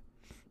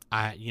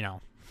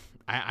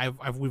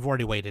 We've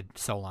already waited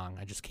so long.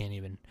 I just can't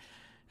even.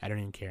 I don't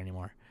even care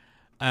anymore.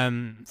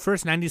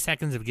 First 90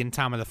 seconds of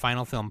Gintama, the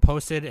final film,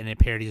 posted, and it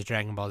parodies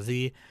Dragon Ball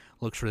Z.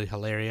 Looks really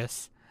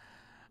hilarious.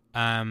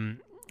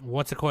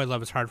 What's a Koi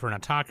Love is Hard for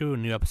an Otaku. A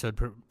new episode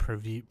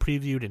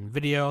previewed in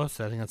video.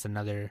 So I think that's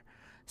another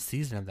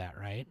season of that,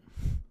 right?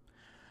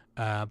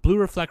 Blue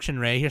Reflection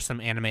Ray. Here's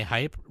some anime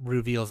hype.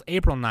 Reveals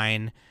April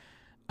 9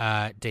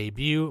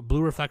 debut.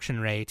 Blue Reflection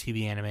Ray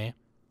TV anime.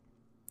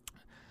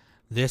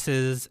 This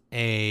is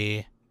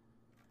an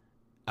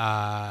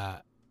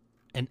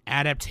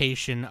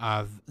adaptation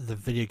of the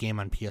video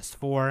game on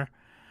PS4.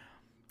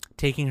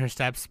 Taking her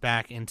steps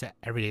back into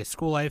everyday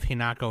school life,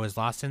 Hinako is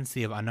lost in a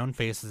sea of unknown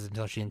faces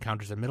until she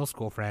encounters a middle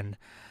school friend,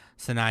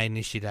 Sanae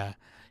Nishida.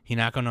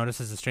 Hinako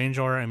notices a strange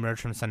aura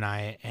emerge from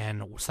Sanae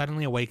and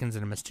suddenly awakens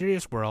in a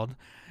mysterious world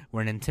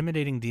where an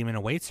intimidating demon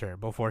awaits her.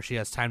 Before she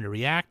has time to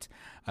react,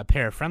 a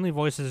pair of friendly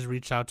voices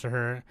reach out to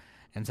her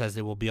and says,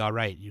 "It will be all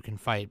right. You can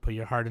fight. Put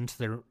your heart into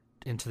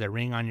the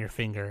ring on your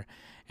finger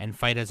and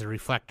fight as a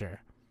reflector."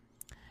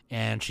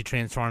 And she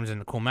transforms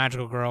into a cool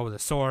magical girl with a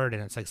sword,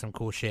 and it's like some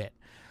cool shit.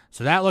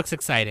 So that looks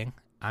exciting.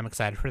 I'm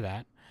excited for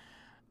that.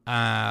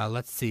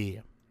 Let's see.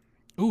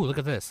 Ooh, look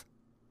at this.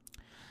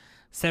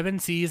 Seven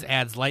Seas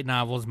adds light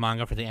novels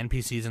manga for the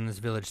NPCs in this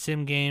village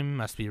sim game.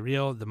 Must be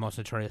real. The most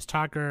notorious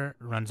talker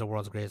runs the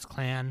world's greatest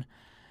clan.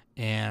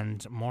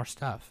 And more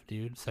stuff,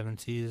 dude. Seven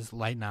Seas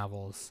light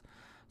novels.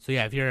 So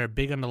yeah, if you're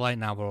big on the light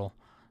novel,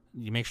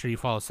 you make sure you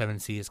follow Seven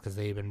Seas because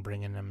they've been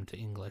bringing them to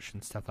English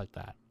and stuff like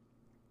that.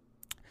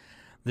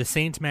 The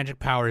Saint's magic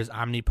power is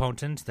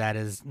omnipotent. That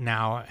is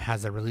now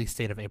has a release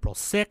date of April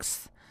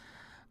 6th.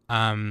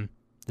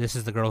 This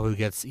is the girl who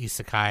gets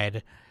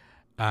isekai'd,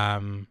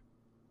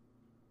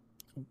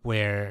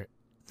 where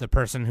the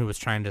person who was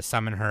trying to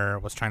summon her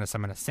was trying to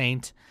summon a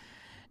saint,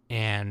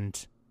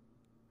 and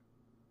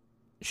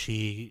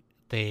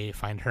they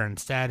find her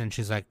instead, and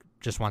she's like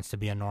just wants to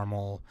be a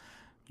normal,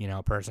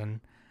 person.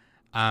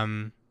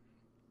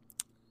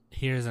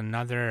 Here's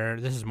another.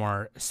 This is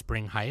more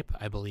spring hype,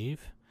 I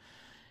believe.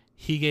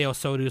 Hige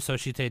Osoru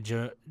Soshite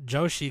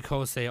Joshi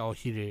Kosei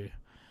Ohiru.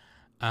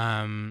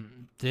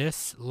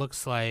 This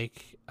looks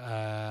like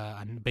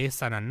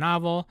based on a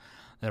novel.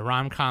 The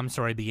rom-com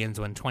story begins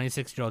when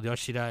 26-year-old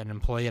Yoshida, an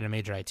employee at a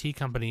major IT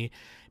company,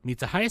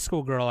 meets a high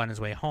school girl on his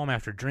way home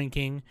after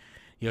drinking.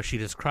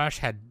 Yoshida's crush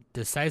had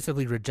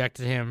decisively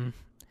rejected him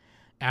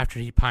after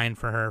he pined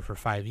for her for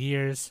 5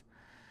 years,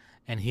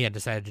 and he had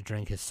decided to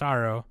drink his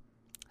sorrow.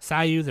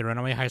 Sayu, the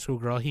runaway high school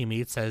girl he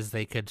meets, says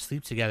they could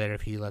sleep together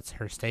if he lets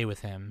her stay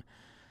with him.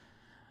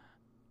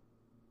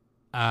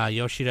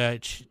 Yoshida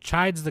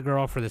chides the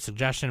girl for the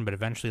suggestion, but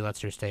eventually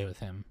lets her stay with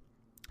him.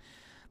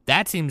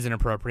 That seems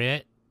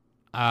inappropriate.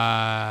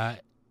 I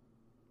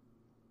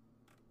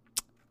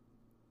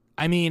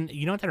mean,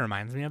 you know what that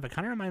reminds me of? It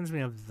kind of reminds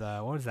me of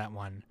what was that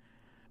one?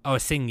 Oh,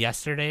 Sing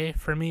Yesterday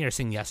for me, or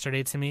Sing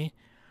Yesterday to Me,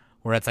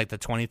 where it's like the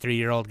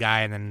 23-year-old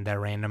guy and then the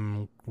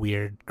random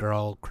weird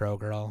girl, crow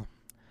girl.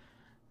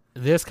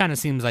 This kind of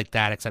seems like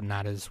that, except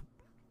not as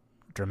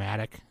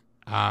dramatic.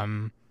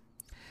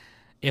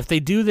 If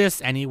they do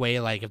this anyway,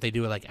 like if they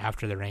do it like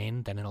After the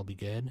Rain, then it'll be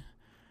good.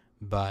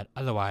 But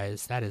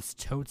otherwise, that is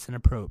totes and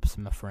approps,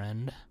 my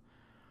friend.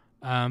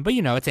 But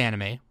you know, it's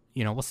anime.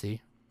 You know, we'll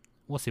see.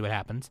 We'll see what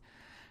happens.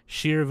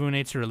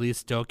 Shirobune to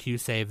release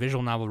Dokyusei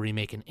visual novel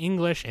remake in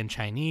English and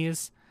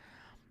Chinese.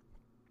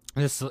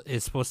 This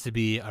is supposed to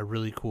be a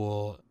really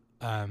cool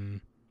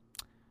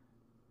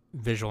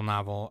visual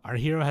novel. Our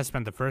hero has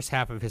spent the first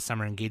half of his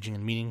summer engaging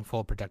in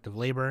meaningful, productive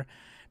labor.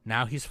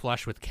 Now he's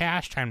flush with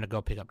cash, time to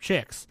go pick up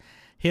chicks.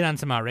 Hit on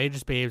some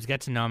outrageous babes,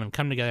 get to know them, and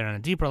come together on a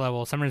deeper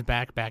level. Summer's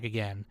back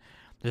again.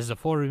 This is a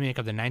full remake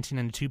of the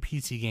 1992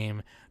 PC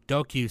game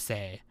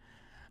Dokyusei.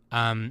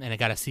 And it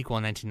got a sequel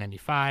in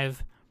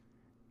 1995.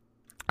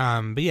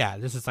 But yeah,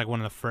 this is like one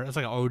of the first, it's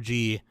like an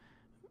OG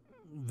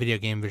video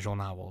game visual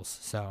novels.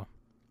 So,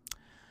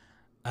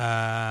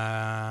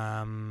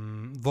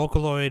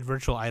 Vocaloid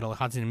Virtual Idol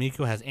Hatsune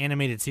Miku has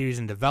animated series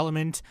in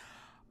development.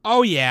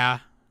 Oh yeah.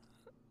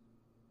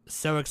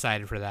 So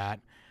excited for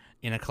that.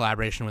 In a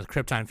collaboration with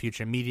Krypton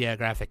Future Media,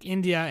 Graphic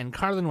India, and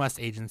Carlin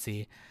West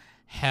Agency.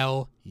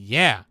 Hell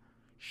yeah.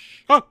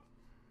 Oh.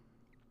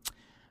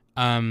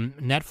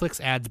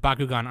 Netflix adds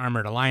Bakugan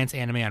Armored Alliance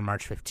anime on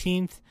March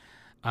 15th.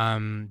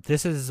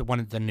 This is one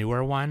of the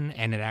newer one,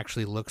 and it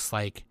actually looks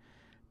like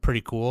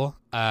pretty cool.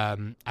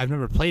 I've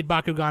never played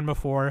Bakugan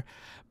before,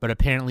 but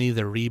apparently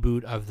the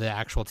reboot of the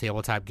actual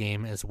tabletop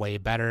game is way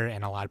better,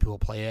 and a lot of people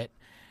play it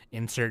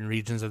in certain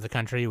regions of the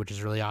country, which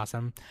is really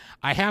awesome.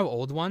 I have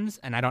old ones,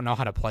 and I don't know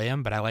how to play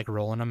them, but I like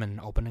rolling them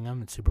and opening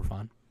them. It's super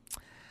fun.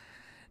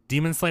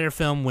 Demon Slayer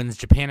film wins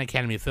Japan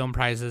Academy Film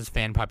Prizes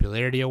Fan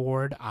Popularity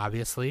Award,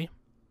 obviously.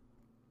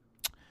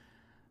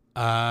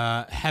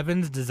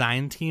 Heaven's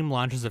design team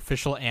launches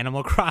official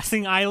Animal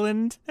Crossing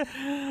island.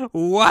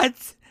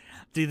 What?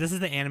 Dude, this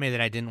is the anime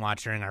that I didn't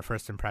watch during our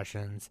first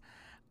impressions.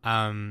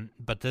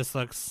 But this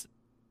looks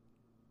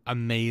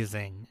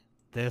amazing.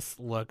 This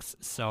looks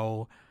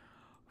so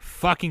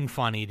fucking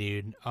funny,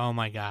 dude. Oh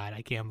my god,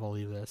 I can't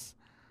believe this.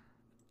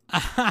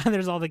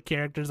 There's all the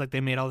characters, like they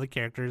made all the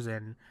characters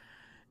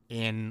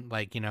in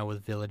like, you know,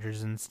 with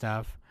villagers and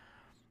stuff,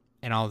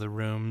 and all the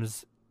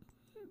rooms.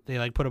 They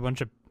like put a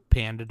bunch of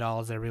panda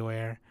dolls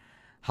everywhere.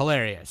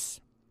 Hilarious.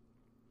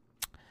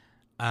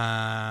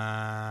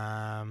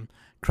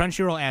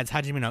 Crunchyroll adds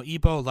Hajime no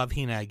Ippo, Love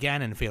Hina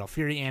Again, and Fatal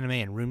Fury anime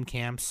and Room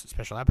Camps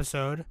special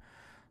episode.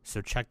 So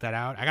check that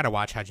out. I gotta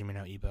watch Hajime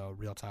no Ippo.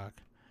 Real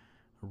talk.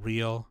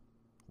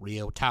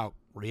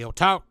 Real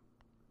talk.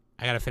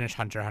 I gotta finish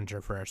Hunter x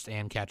Hunter first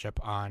and catch up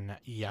on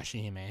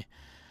Yashihime.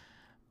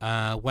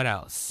 What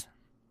else?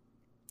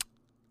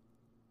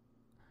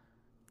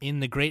 In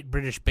the Great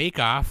British Bake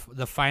Off,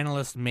 the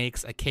finalist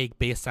makes a cake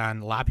based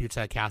on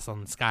Laputa Castle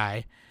in the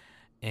Sky,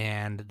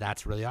 and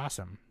that's really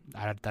awesome.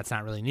 That's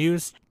not really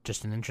news,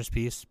 just an interest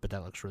piece, but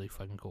that looks really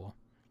fucking cool.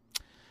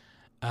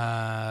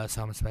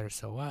 Selma Spider,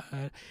 so what?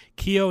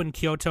 Kyo and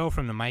Kyoto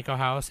from the Maiko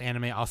House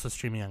anime also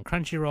streaming on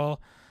Crunchyroll,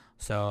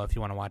 so if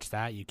you want to watch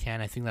that, you can.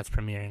 I think that's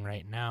premiering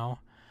right now.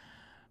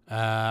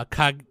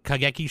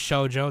 Kageki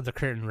Shoujo, The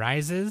Curtain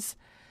Rises.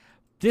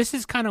 This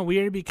is kind of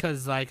weird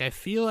because, like, I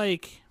feel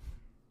like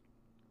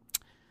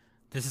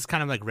this is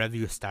kind of like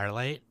Revue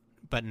Starlight,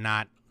 but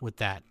not with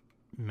that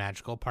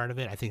magical part of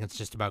it. I think it's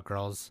just about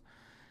girls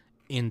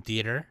in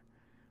theater,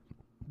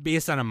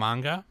 based on a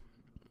manga,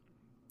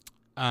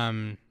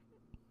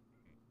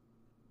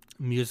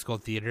 musical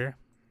theater.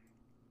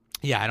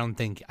 Yeah, I don't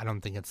think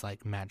it's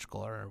like magical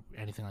or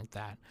anything like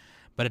that,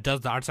 but it does.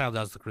 The art style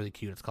does look really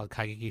cute. It's called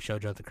Kageki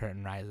Shoujo: The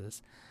Curtain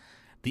Rises.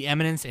 The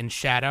Eminence in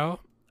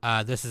Shadow.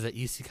 This is an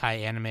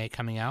isekai anime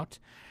coming out.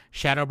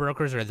 Shadow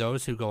brokers are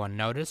those who go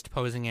unnoticed,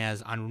 posing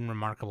as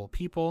unremarkable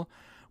people,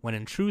 when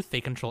in truth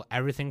they control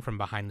everything from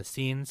behind the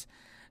scenes.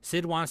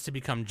 Sid wants to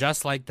become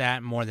just like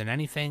that more than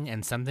anything,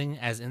 and something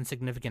as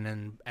insignificant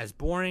and as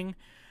boring.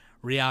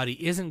 Reality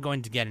isn't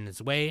going to get in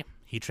his way.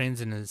 He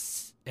trains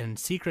in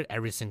secret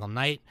every single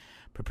night,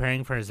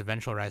 preparing for his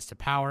eventual rise to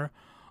power,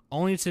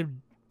 only to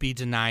be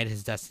denied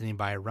his destiny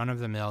by a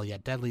run-of-the-mill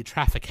yet deadly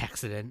traffic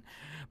accident.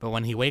 But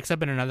when he wakes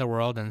up in another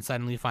world and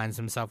suddenly finds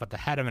himself at the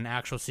head of an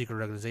actual secret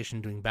organization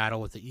doing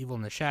battle with the evil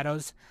in the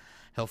shadows,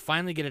 he'll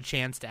finally get a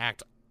chance to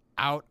act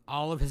out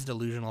all of his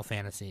delusional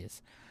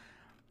fantasies.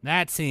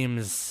 That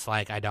seems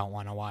like I don't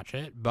want to watch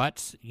it,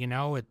 but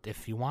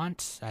if you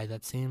want,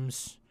 that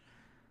seems.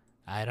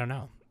 I don't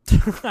know.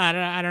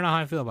 I don't know how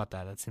I feel about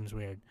that. That seems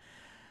weird.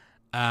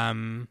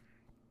 Um,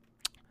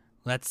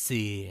 let's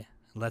see.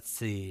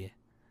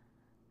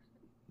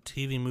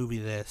 TV movie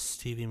this,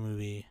 TV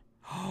movie.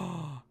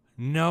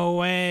 No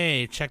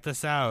way. Check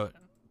this out.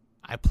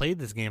 I played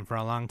this game for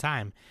a long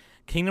time.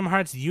 Kingdom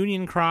Hearts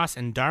Union Cross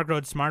and Dark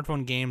Road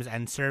smartphone games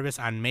end service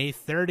on May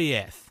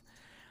 30th.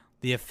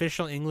 The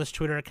official English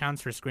Twitter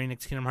accounts for Square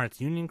Enix Kingdom Hearts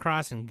Union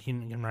Cross and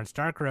Kingdom Hearts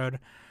Dark Road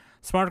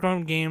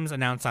smartphone games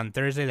announced on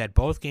Thursday that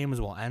both games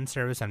will end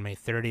service on May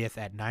 30th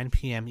at 9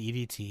 p.m.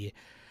 EDT.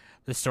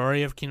 The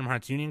story of Kingdom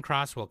Hearts Union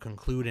Cross will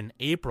conclude in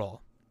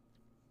April.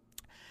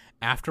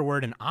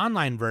 Afterward, an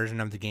online version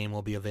of the game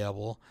will be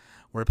available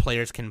where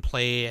players can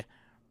play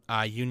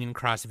Union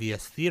Cross via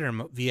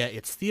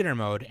its theater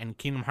mode, and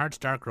Kingdom Hearts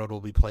Dark Road will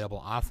be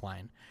playable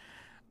offline.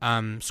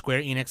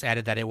 Square Enix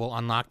added that it will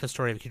unlock the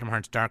story of Kingdom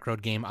Hearts Dark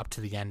Road game up to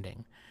the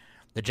ending.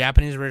 The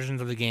Japanese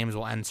versions of the games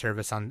will end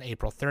service on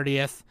April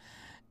 30th,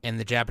 and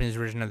the Japanese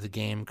version of the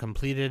game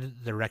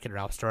completed the Wreck-It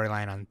Ralph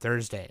storyline on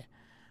Thursday.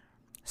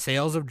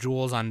 Sales of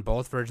jewels on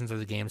both versions of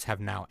the games have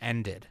now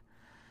ended.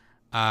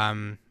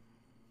 I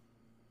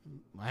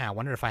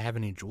wonder if I have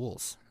any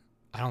jewels.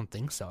 I don't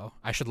think so.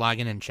 I should log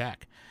in and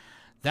check.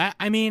 Let's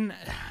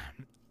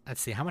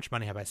see, how much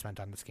money have I spent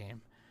on this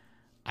game?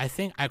 I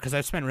think, because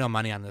I've spent real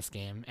money on this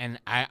game, and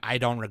I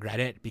don't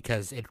regret it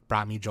because it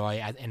brought me joy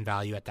and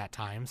value at that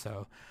time.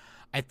 So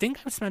I think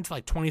I've spent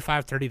like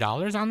 $25,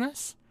 $30 on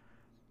this.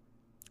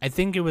 I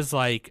think it was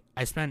like,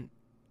 I spent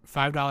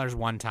 $5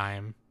 one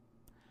time,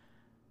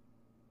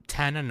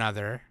 $10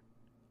 another,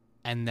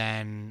 and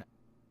then,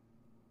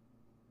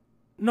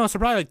 no, so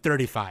probably like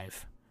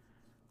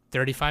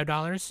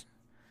 $35.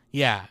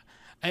 Yeah.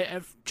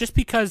 Just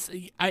because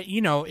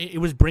it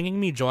was bringing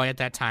me joy at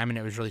that time and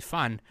it was really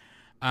fun.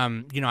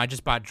 I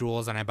just bought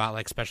jewels and I bought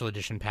like special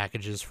edition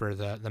packages for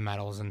the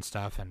medals and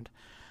stuff. And,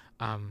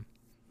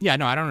 I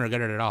don't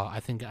regret it at all.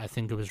 I think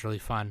it was really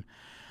fun.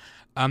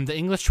 The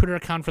English Twitter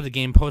account for the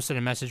game posted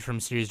a message from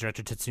series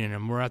director Tetsuya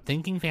Nomura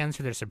thanking fans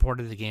for their support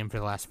of the game for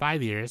the last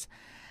 5 years,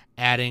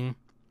 adding,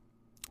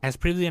 as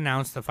previously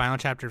announced, the final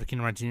chapter of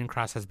Kingdom Hearts Union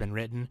Cross has been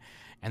written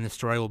and the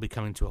story will be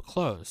coming to a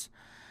close.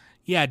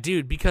 Yeah,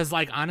 dude, because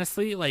like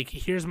honestly, like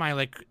here's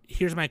my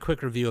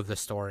quick review of the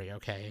story,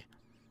 okay?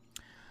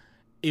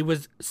 It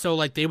was so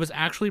like they was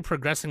actually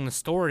progressing the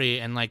story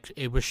and like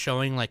it was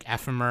showing like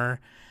Ephemer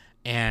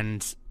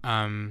and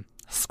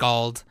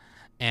Skald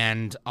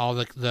and all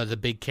the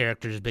big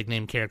characters, big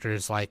name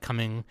characters like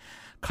coming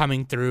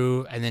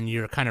through, and then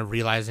you're kind of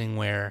realizing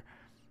where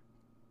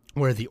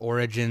the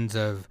origins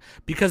of,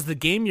 because the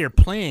game you're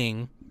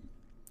playing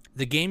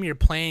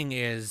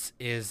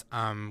is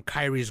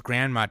Kyrie's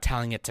grandma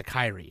telling it to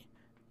Kyrie.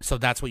 So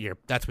that's what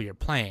you're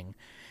playing.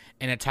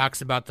 And it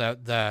talks about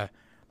the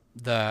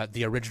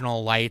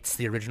original lights,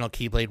 the original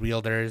Keyblade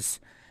wielders,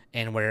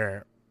 and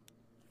where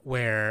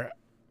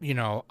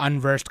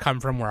Unversed come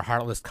from, where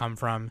Heartless come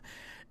from,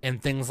 and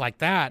things like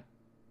that.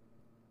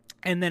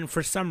 And then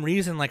for some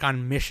reason, like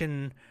on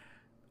mission,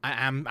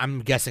 I'm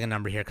guessing a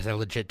number here because I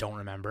legit don't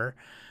remember.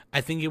 I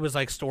think it was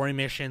like story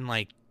mission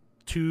like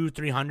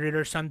 200-300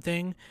 or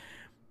something.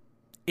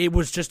 It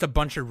was just a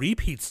bunch of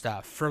repeat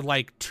stuff for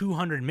like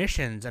 200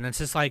 missions, and it's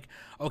just like,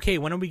 okay,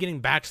 when are we getting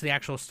back to the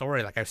actual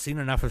story? Like, I've seen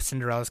enough of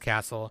Cinderella's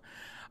Castle,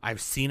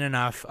 I've seen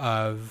enough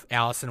of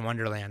Alice in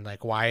Wonderland.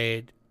 Like,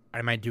 why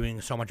am I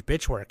doing so much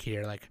bitch work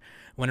here? Like,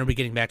 when are we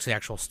getting back to the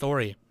actual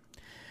story?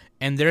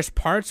 And there's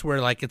parts where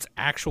like it's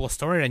actual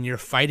story and you're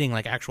fighting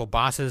like actual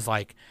bosses,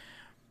 like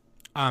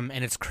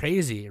and it's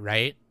crazy,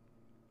 right?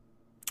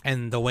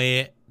 And the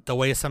way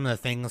some of the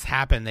things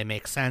happen, they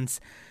make sense.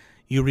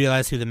 You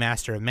realize who the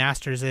Master of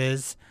Masters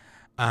is.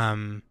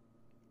 And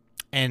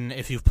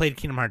if you've played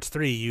Kingdom Hearts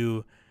 3,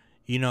 you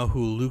know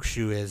who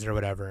Luxu is or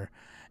whatever.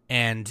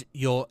 And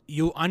you'll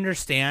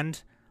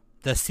understand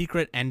the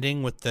secret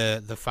ending with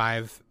the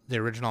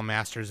original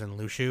Masters and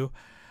Luxu.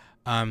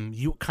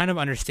 You kind of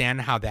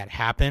understand how that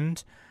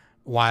happened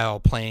while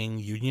playing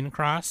Union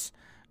Cross,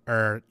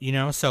 or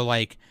so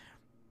like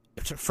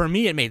for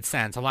me it made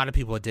sense. A lot of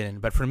people it didn't,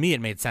 but for me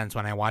it made sense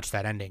when I watched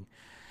that ending.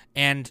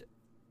 And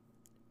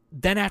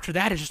then after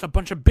that it's just a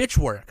bunch of bitch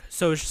work.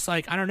 So it's just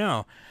like, I don't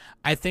know.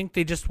 I think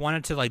they just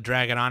wanted to like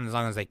drag it on as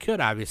long as they could,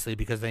 obviously,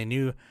 because they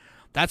knew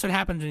that's what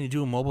happens when you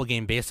do a mobile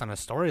game based on a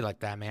story like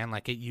that, man.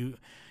 Like you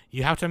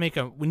have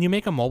to when you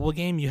make a mobile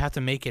game, you have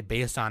to make it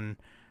based on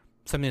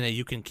something that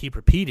you can keep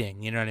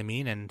repeating, you know what I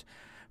mean? And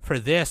for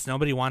this,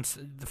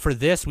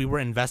 we were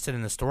invested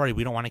in the story.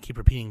 We don't want to keep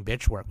repeating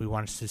bitch work. We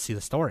want to see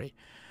the story.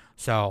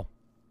 So,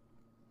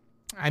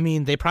 I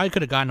mean, they probably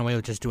could have gotten away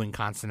with just doing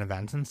constant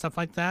events and stuff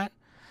like that,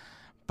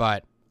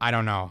 but I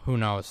don't know. Who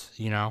knows,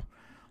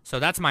 So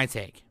that's my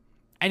take.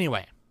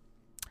 Anyway,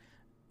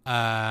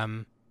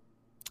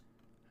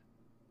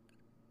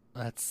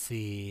 let's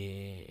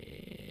see.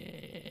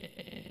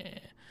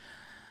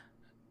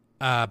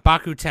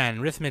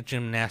 Bakuten Rhythmic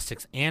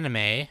Gymnastics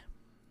anime.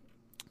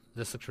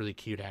 This looks really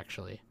cute,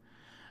 actually.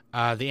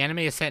 The anime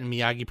is set in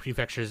Miyagi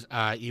Prefecture's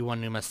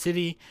Iwanuma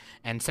City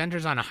and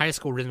centers on a high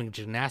school rhythmic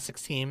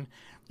gymnastics team.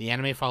 The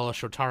anime follows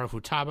Shotaro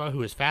Futaba,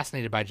 who is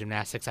fascinated by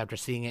gymnastics after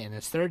seeing it in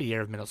his third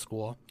year of middle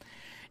school,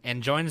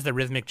 and joins the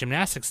rhythmic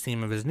gymnastics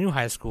team of his new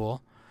high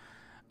school.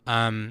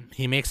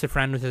 He makes a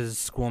friend with his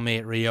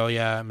schoolmate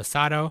Ryoya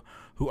Masato,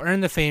 who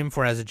earned the fame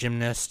for as a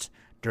gymnast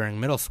during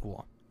middle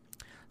school.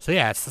 So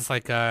yeah, it's just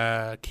like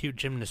cute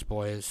gymnast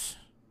boys.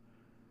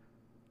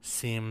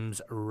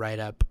 Seems right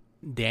up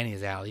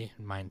Danny's alley,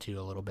 and mine too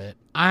a little bit.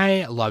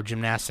 I love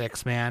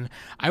gymnastics, man.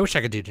 I wish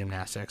I could do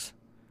gymnastics.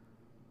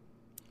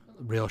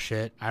 Real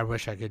shit. I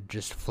wish I could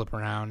just flip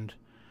around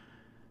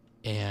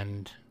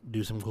and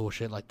do some cool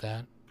shit like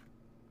that.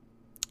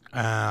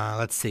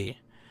 Let's see.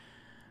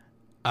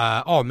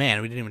 Oh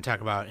man, we didn't even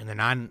talk about in the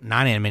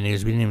non-anime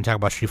news. We didn't even talk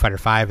about Street Fighter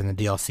V and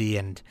the DLC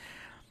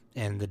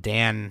and the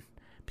Dan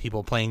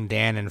people playing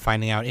Dan and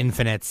finding out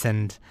infinites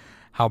and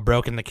how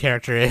broken the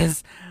character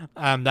is.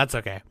 That's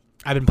okay.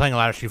 I've been playing a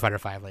lot of Street Fighter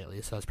V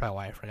lately, so that's probably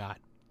why I forgot.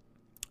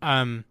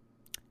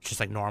 It's just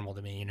like normal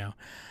to me, you know.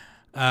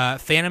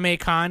 Fanime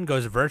Con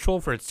goes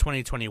virtual for its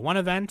 2021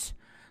 event.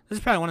 This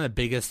is probably one of the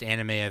biggest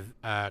anime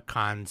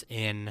cons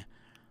in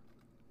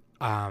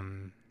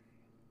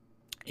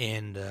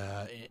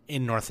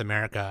North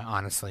America,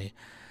 honestly.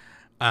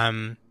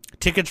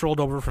 Tickets rolled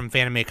over from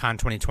Fanime Con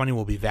 2020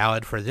 will be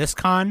valid for this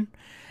con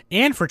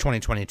and for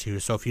 2022.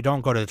 So if you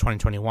don't go to the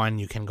 2021,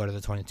 you can go to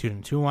the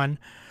 2022 one.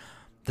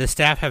 The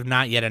staff have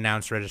not yet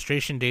announced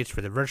registration dates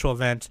for the virtual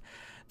event.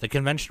 The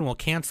convention will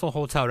cancel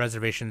hotel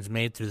reservations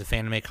made through the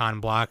Fanime Con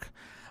block,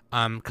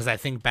 because I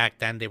think back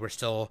then they were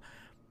still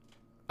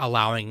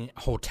allowing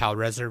hotel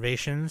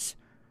reservations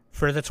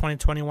for the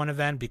 2021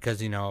 event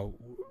because, you know,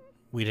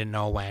 we didn't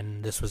know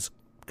when this was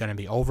going to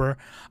be over.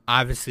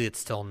 Obviously, it's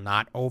still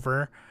not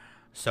over.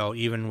 So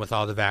even with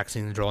all the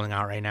vaccines rolling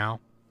out right now,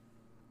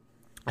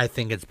 I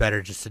think it's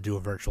better just to do a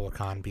virtual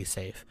con, be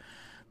safe,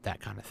 that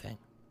kind of thing.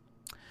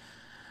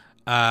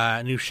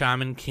 New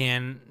Shaman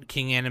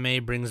King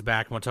anime brings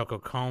back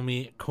Motoko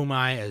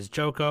Kumai as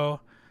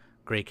Joko.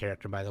 Great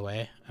character, by the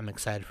way. I'm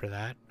excited for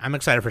that. I'm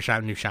excited for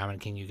new Shaman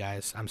King, you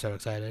guys. I'm so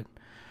excited.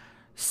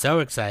 So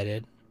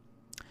excited.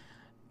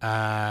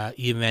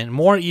 Even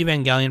more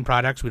Evangelion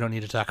products. We don't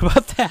need to talk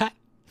about that.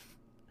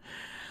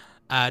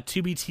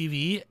 Tubi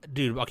TV,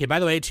 dude. Okay, by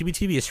the way, Tubi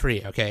TV is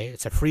free. Okay,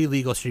 it's a free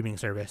legal streaming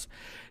service.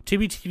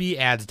 Tubi TV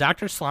adds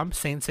Dr. Slump,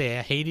 Saint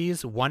Seiya,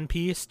 Hades, One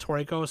Piece,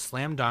 Toriko,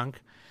 Slam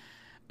Dunk,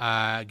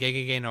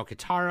 Gegege no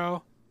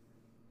Kitaro,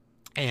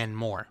 and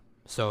more.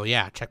 So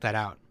yeah, check that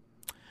out.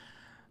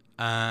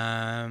 Go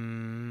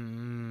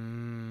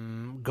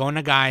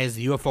Nagai's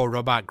UFO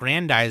Robot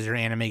Grandizer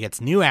anime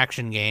gets new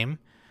action game.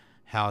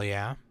 Hell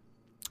yeah.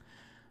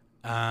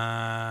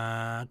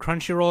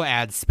 Crunchyroll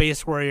adds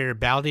Space Warrior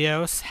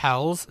Baldios,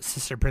 Hell's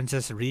Sister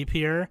Princess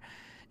Reapier,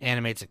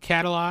 animates a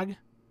catalog.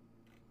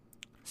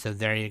 So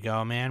there you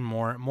go, man.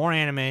 More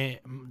anime.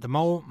 The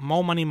mo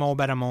money, mo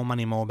better, mo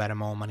money, mo better,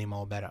 mo money,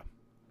 mo better.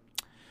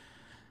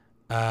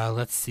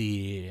 Let's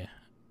see.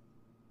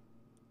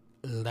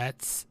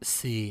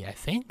 I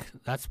think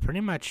that's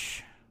pretty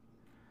much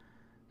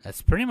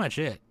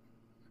it.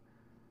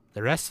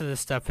 The rest of the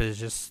stuff is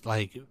just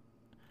like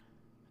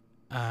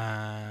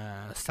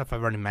stuff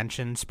I've already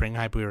mentioned. Spring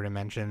Hype we already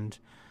mentioned,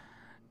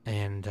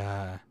 and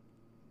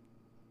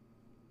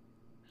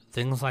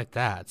things like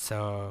that.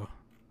 So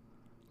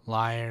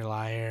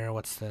Liar,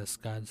 what's this?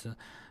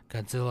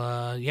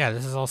 Godzilla. Yeah,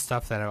 this is all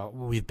stuff that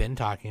we've been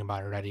talking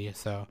about already.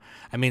 So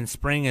I mean,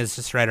 spring is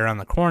just right around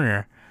the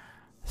corner.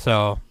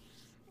 So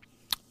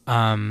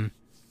Shonen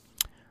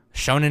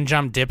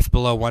Jump dips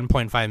below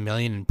 1.5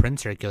 million in print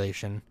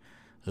circulation.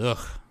 Ugh.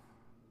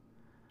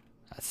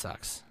 That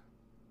sucks.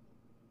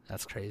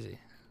 That's crazy.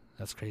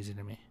 That's crazy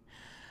to me.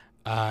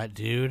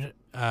 Dude.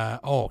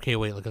 Oh, okay,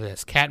 wait, look at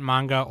this. Cat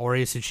manga,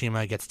 Ori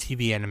Tsushima gets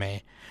TV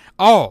anime.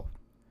 Oh!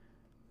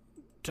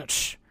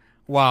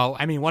 Well,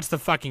 I mean, what's the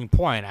fucking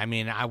point? I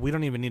mean, we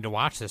don't even need to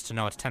watch this to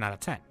know it's 10 out of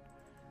 10.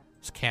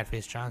 It's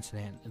Catface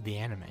Johnson, the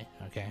anime,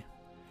 okay?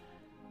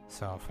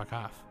 So, fuck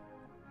off.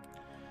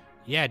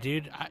 Yeah,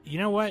 dude. You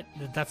know what?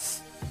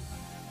 That's...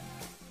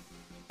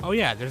 Oh,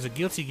 yeah, there's a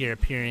Guilty Gear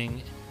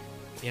appearing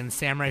in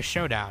Samurai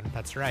Showdown.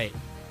 That's right.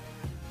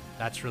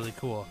 That's really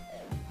cool.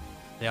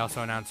 They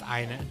also announced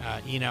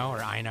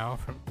Ino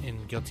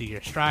in Guilty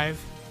Gear Strive.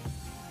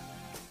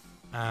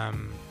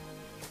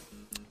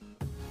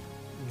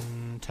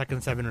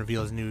 Tekken 7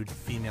 reveals new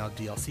female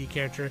DLC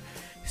character.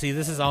 See,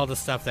 this is all the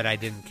stuff that I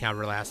didn't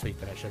cover last week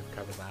that I should have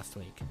covered last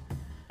week.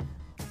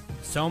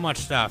 So much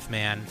stuff,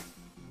 man.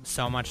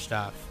 So much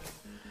stuff.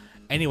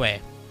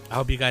 Anyway, I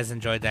hope you guys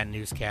enjoyed that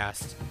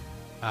newscast.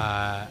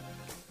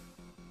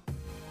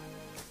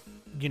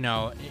 You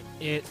know,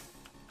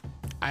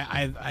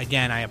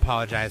 I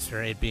apologize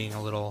for it being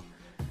a little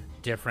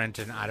different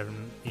and out of,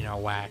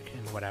 whack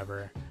and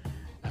whatever.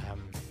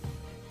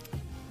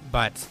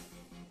 But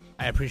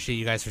I appreciate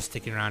you guys for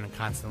sticking around and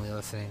constantly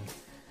listening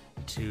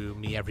to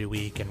me every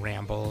week and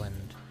ramble and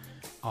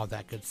all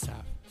that good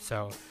stuff.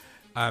 So,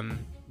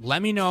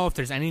 let me know if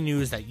there's any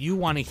news that you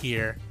want to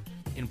hear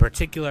in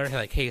particular,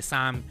 like, hey,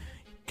 Sam,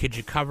 could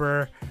you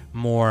cover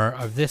more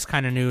of this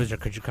kind of news, or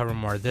could you cover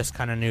more of this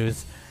kind of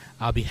news?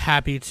 I'll be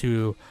happy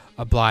to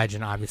oblige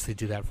and obviously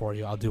do that for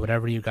you. I'll do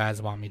whatever you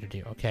guys want me to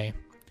do, okay?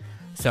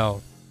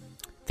 So,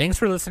 thanks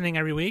for listening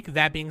every week.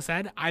 That being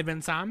said, I've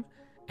been Sam,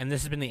 and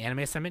this has been the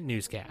Anime Summit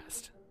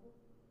Newscast.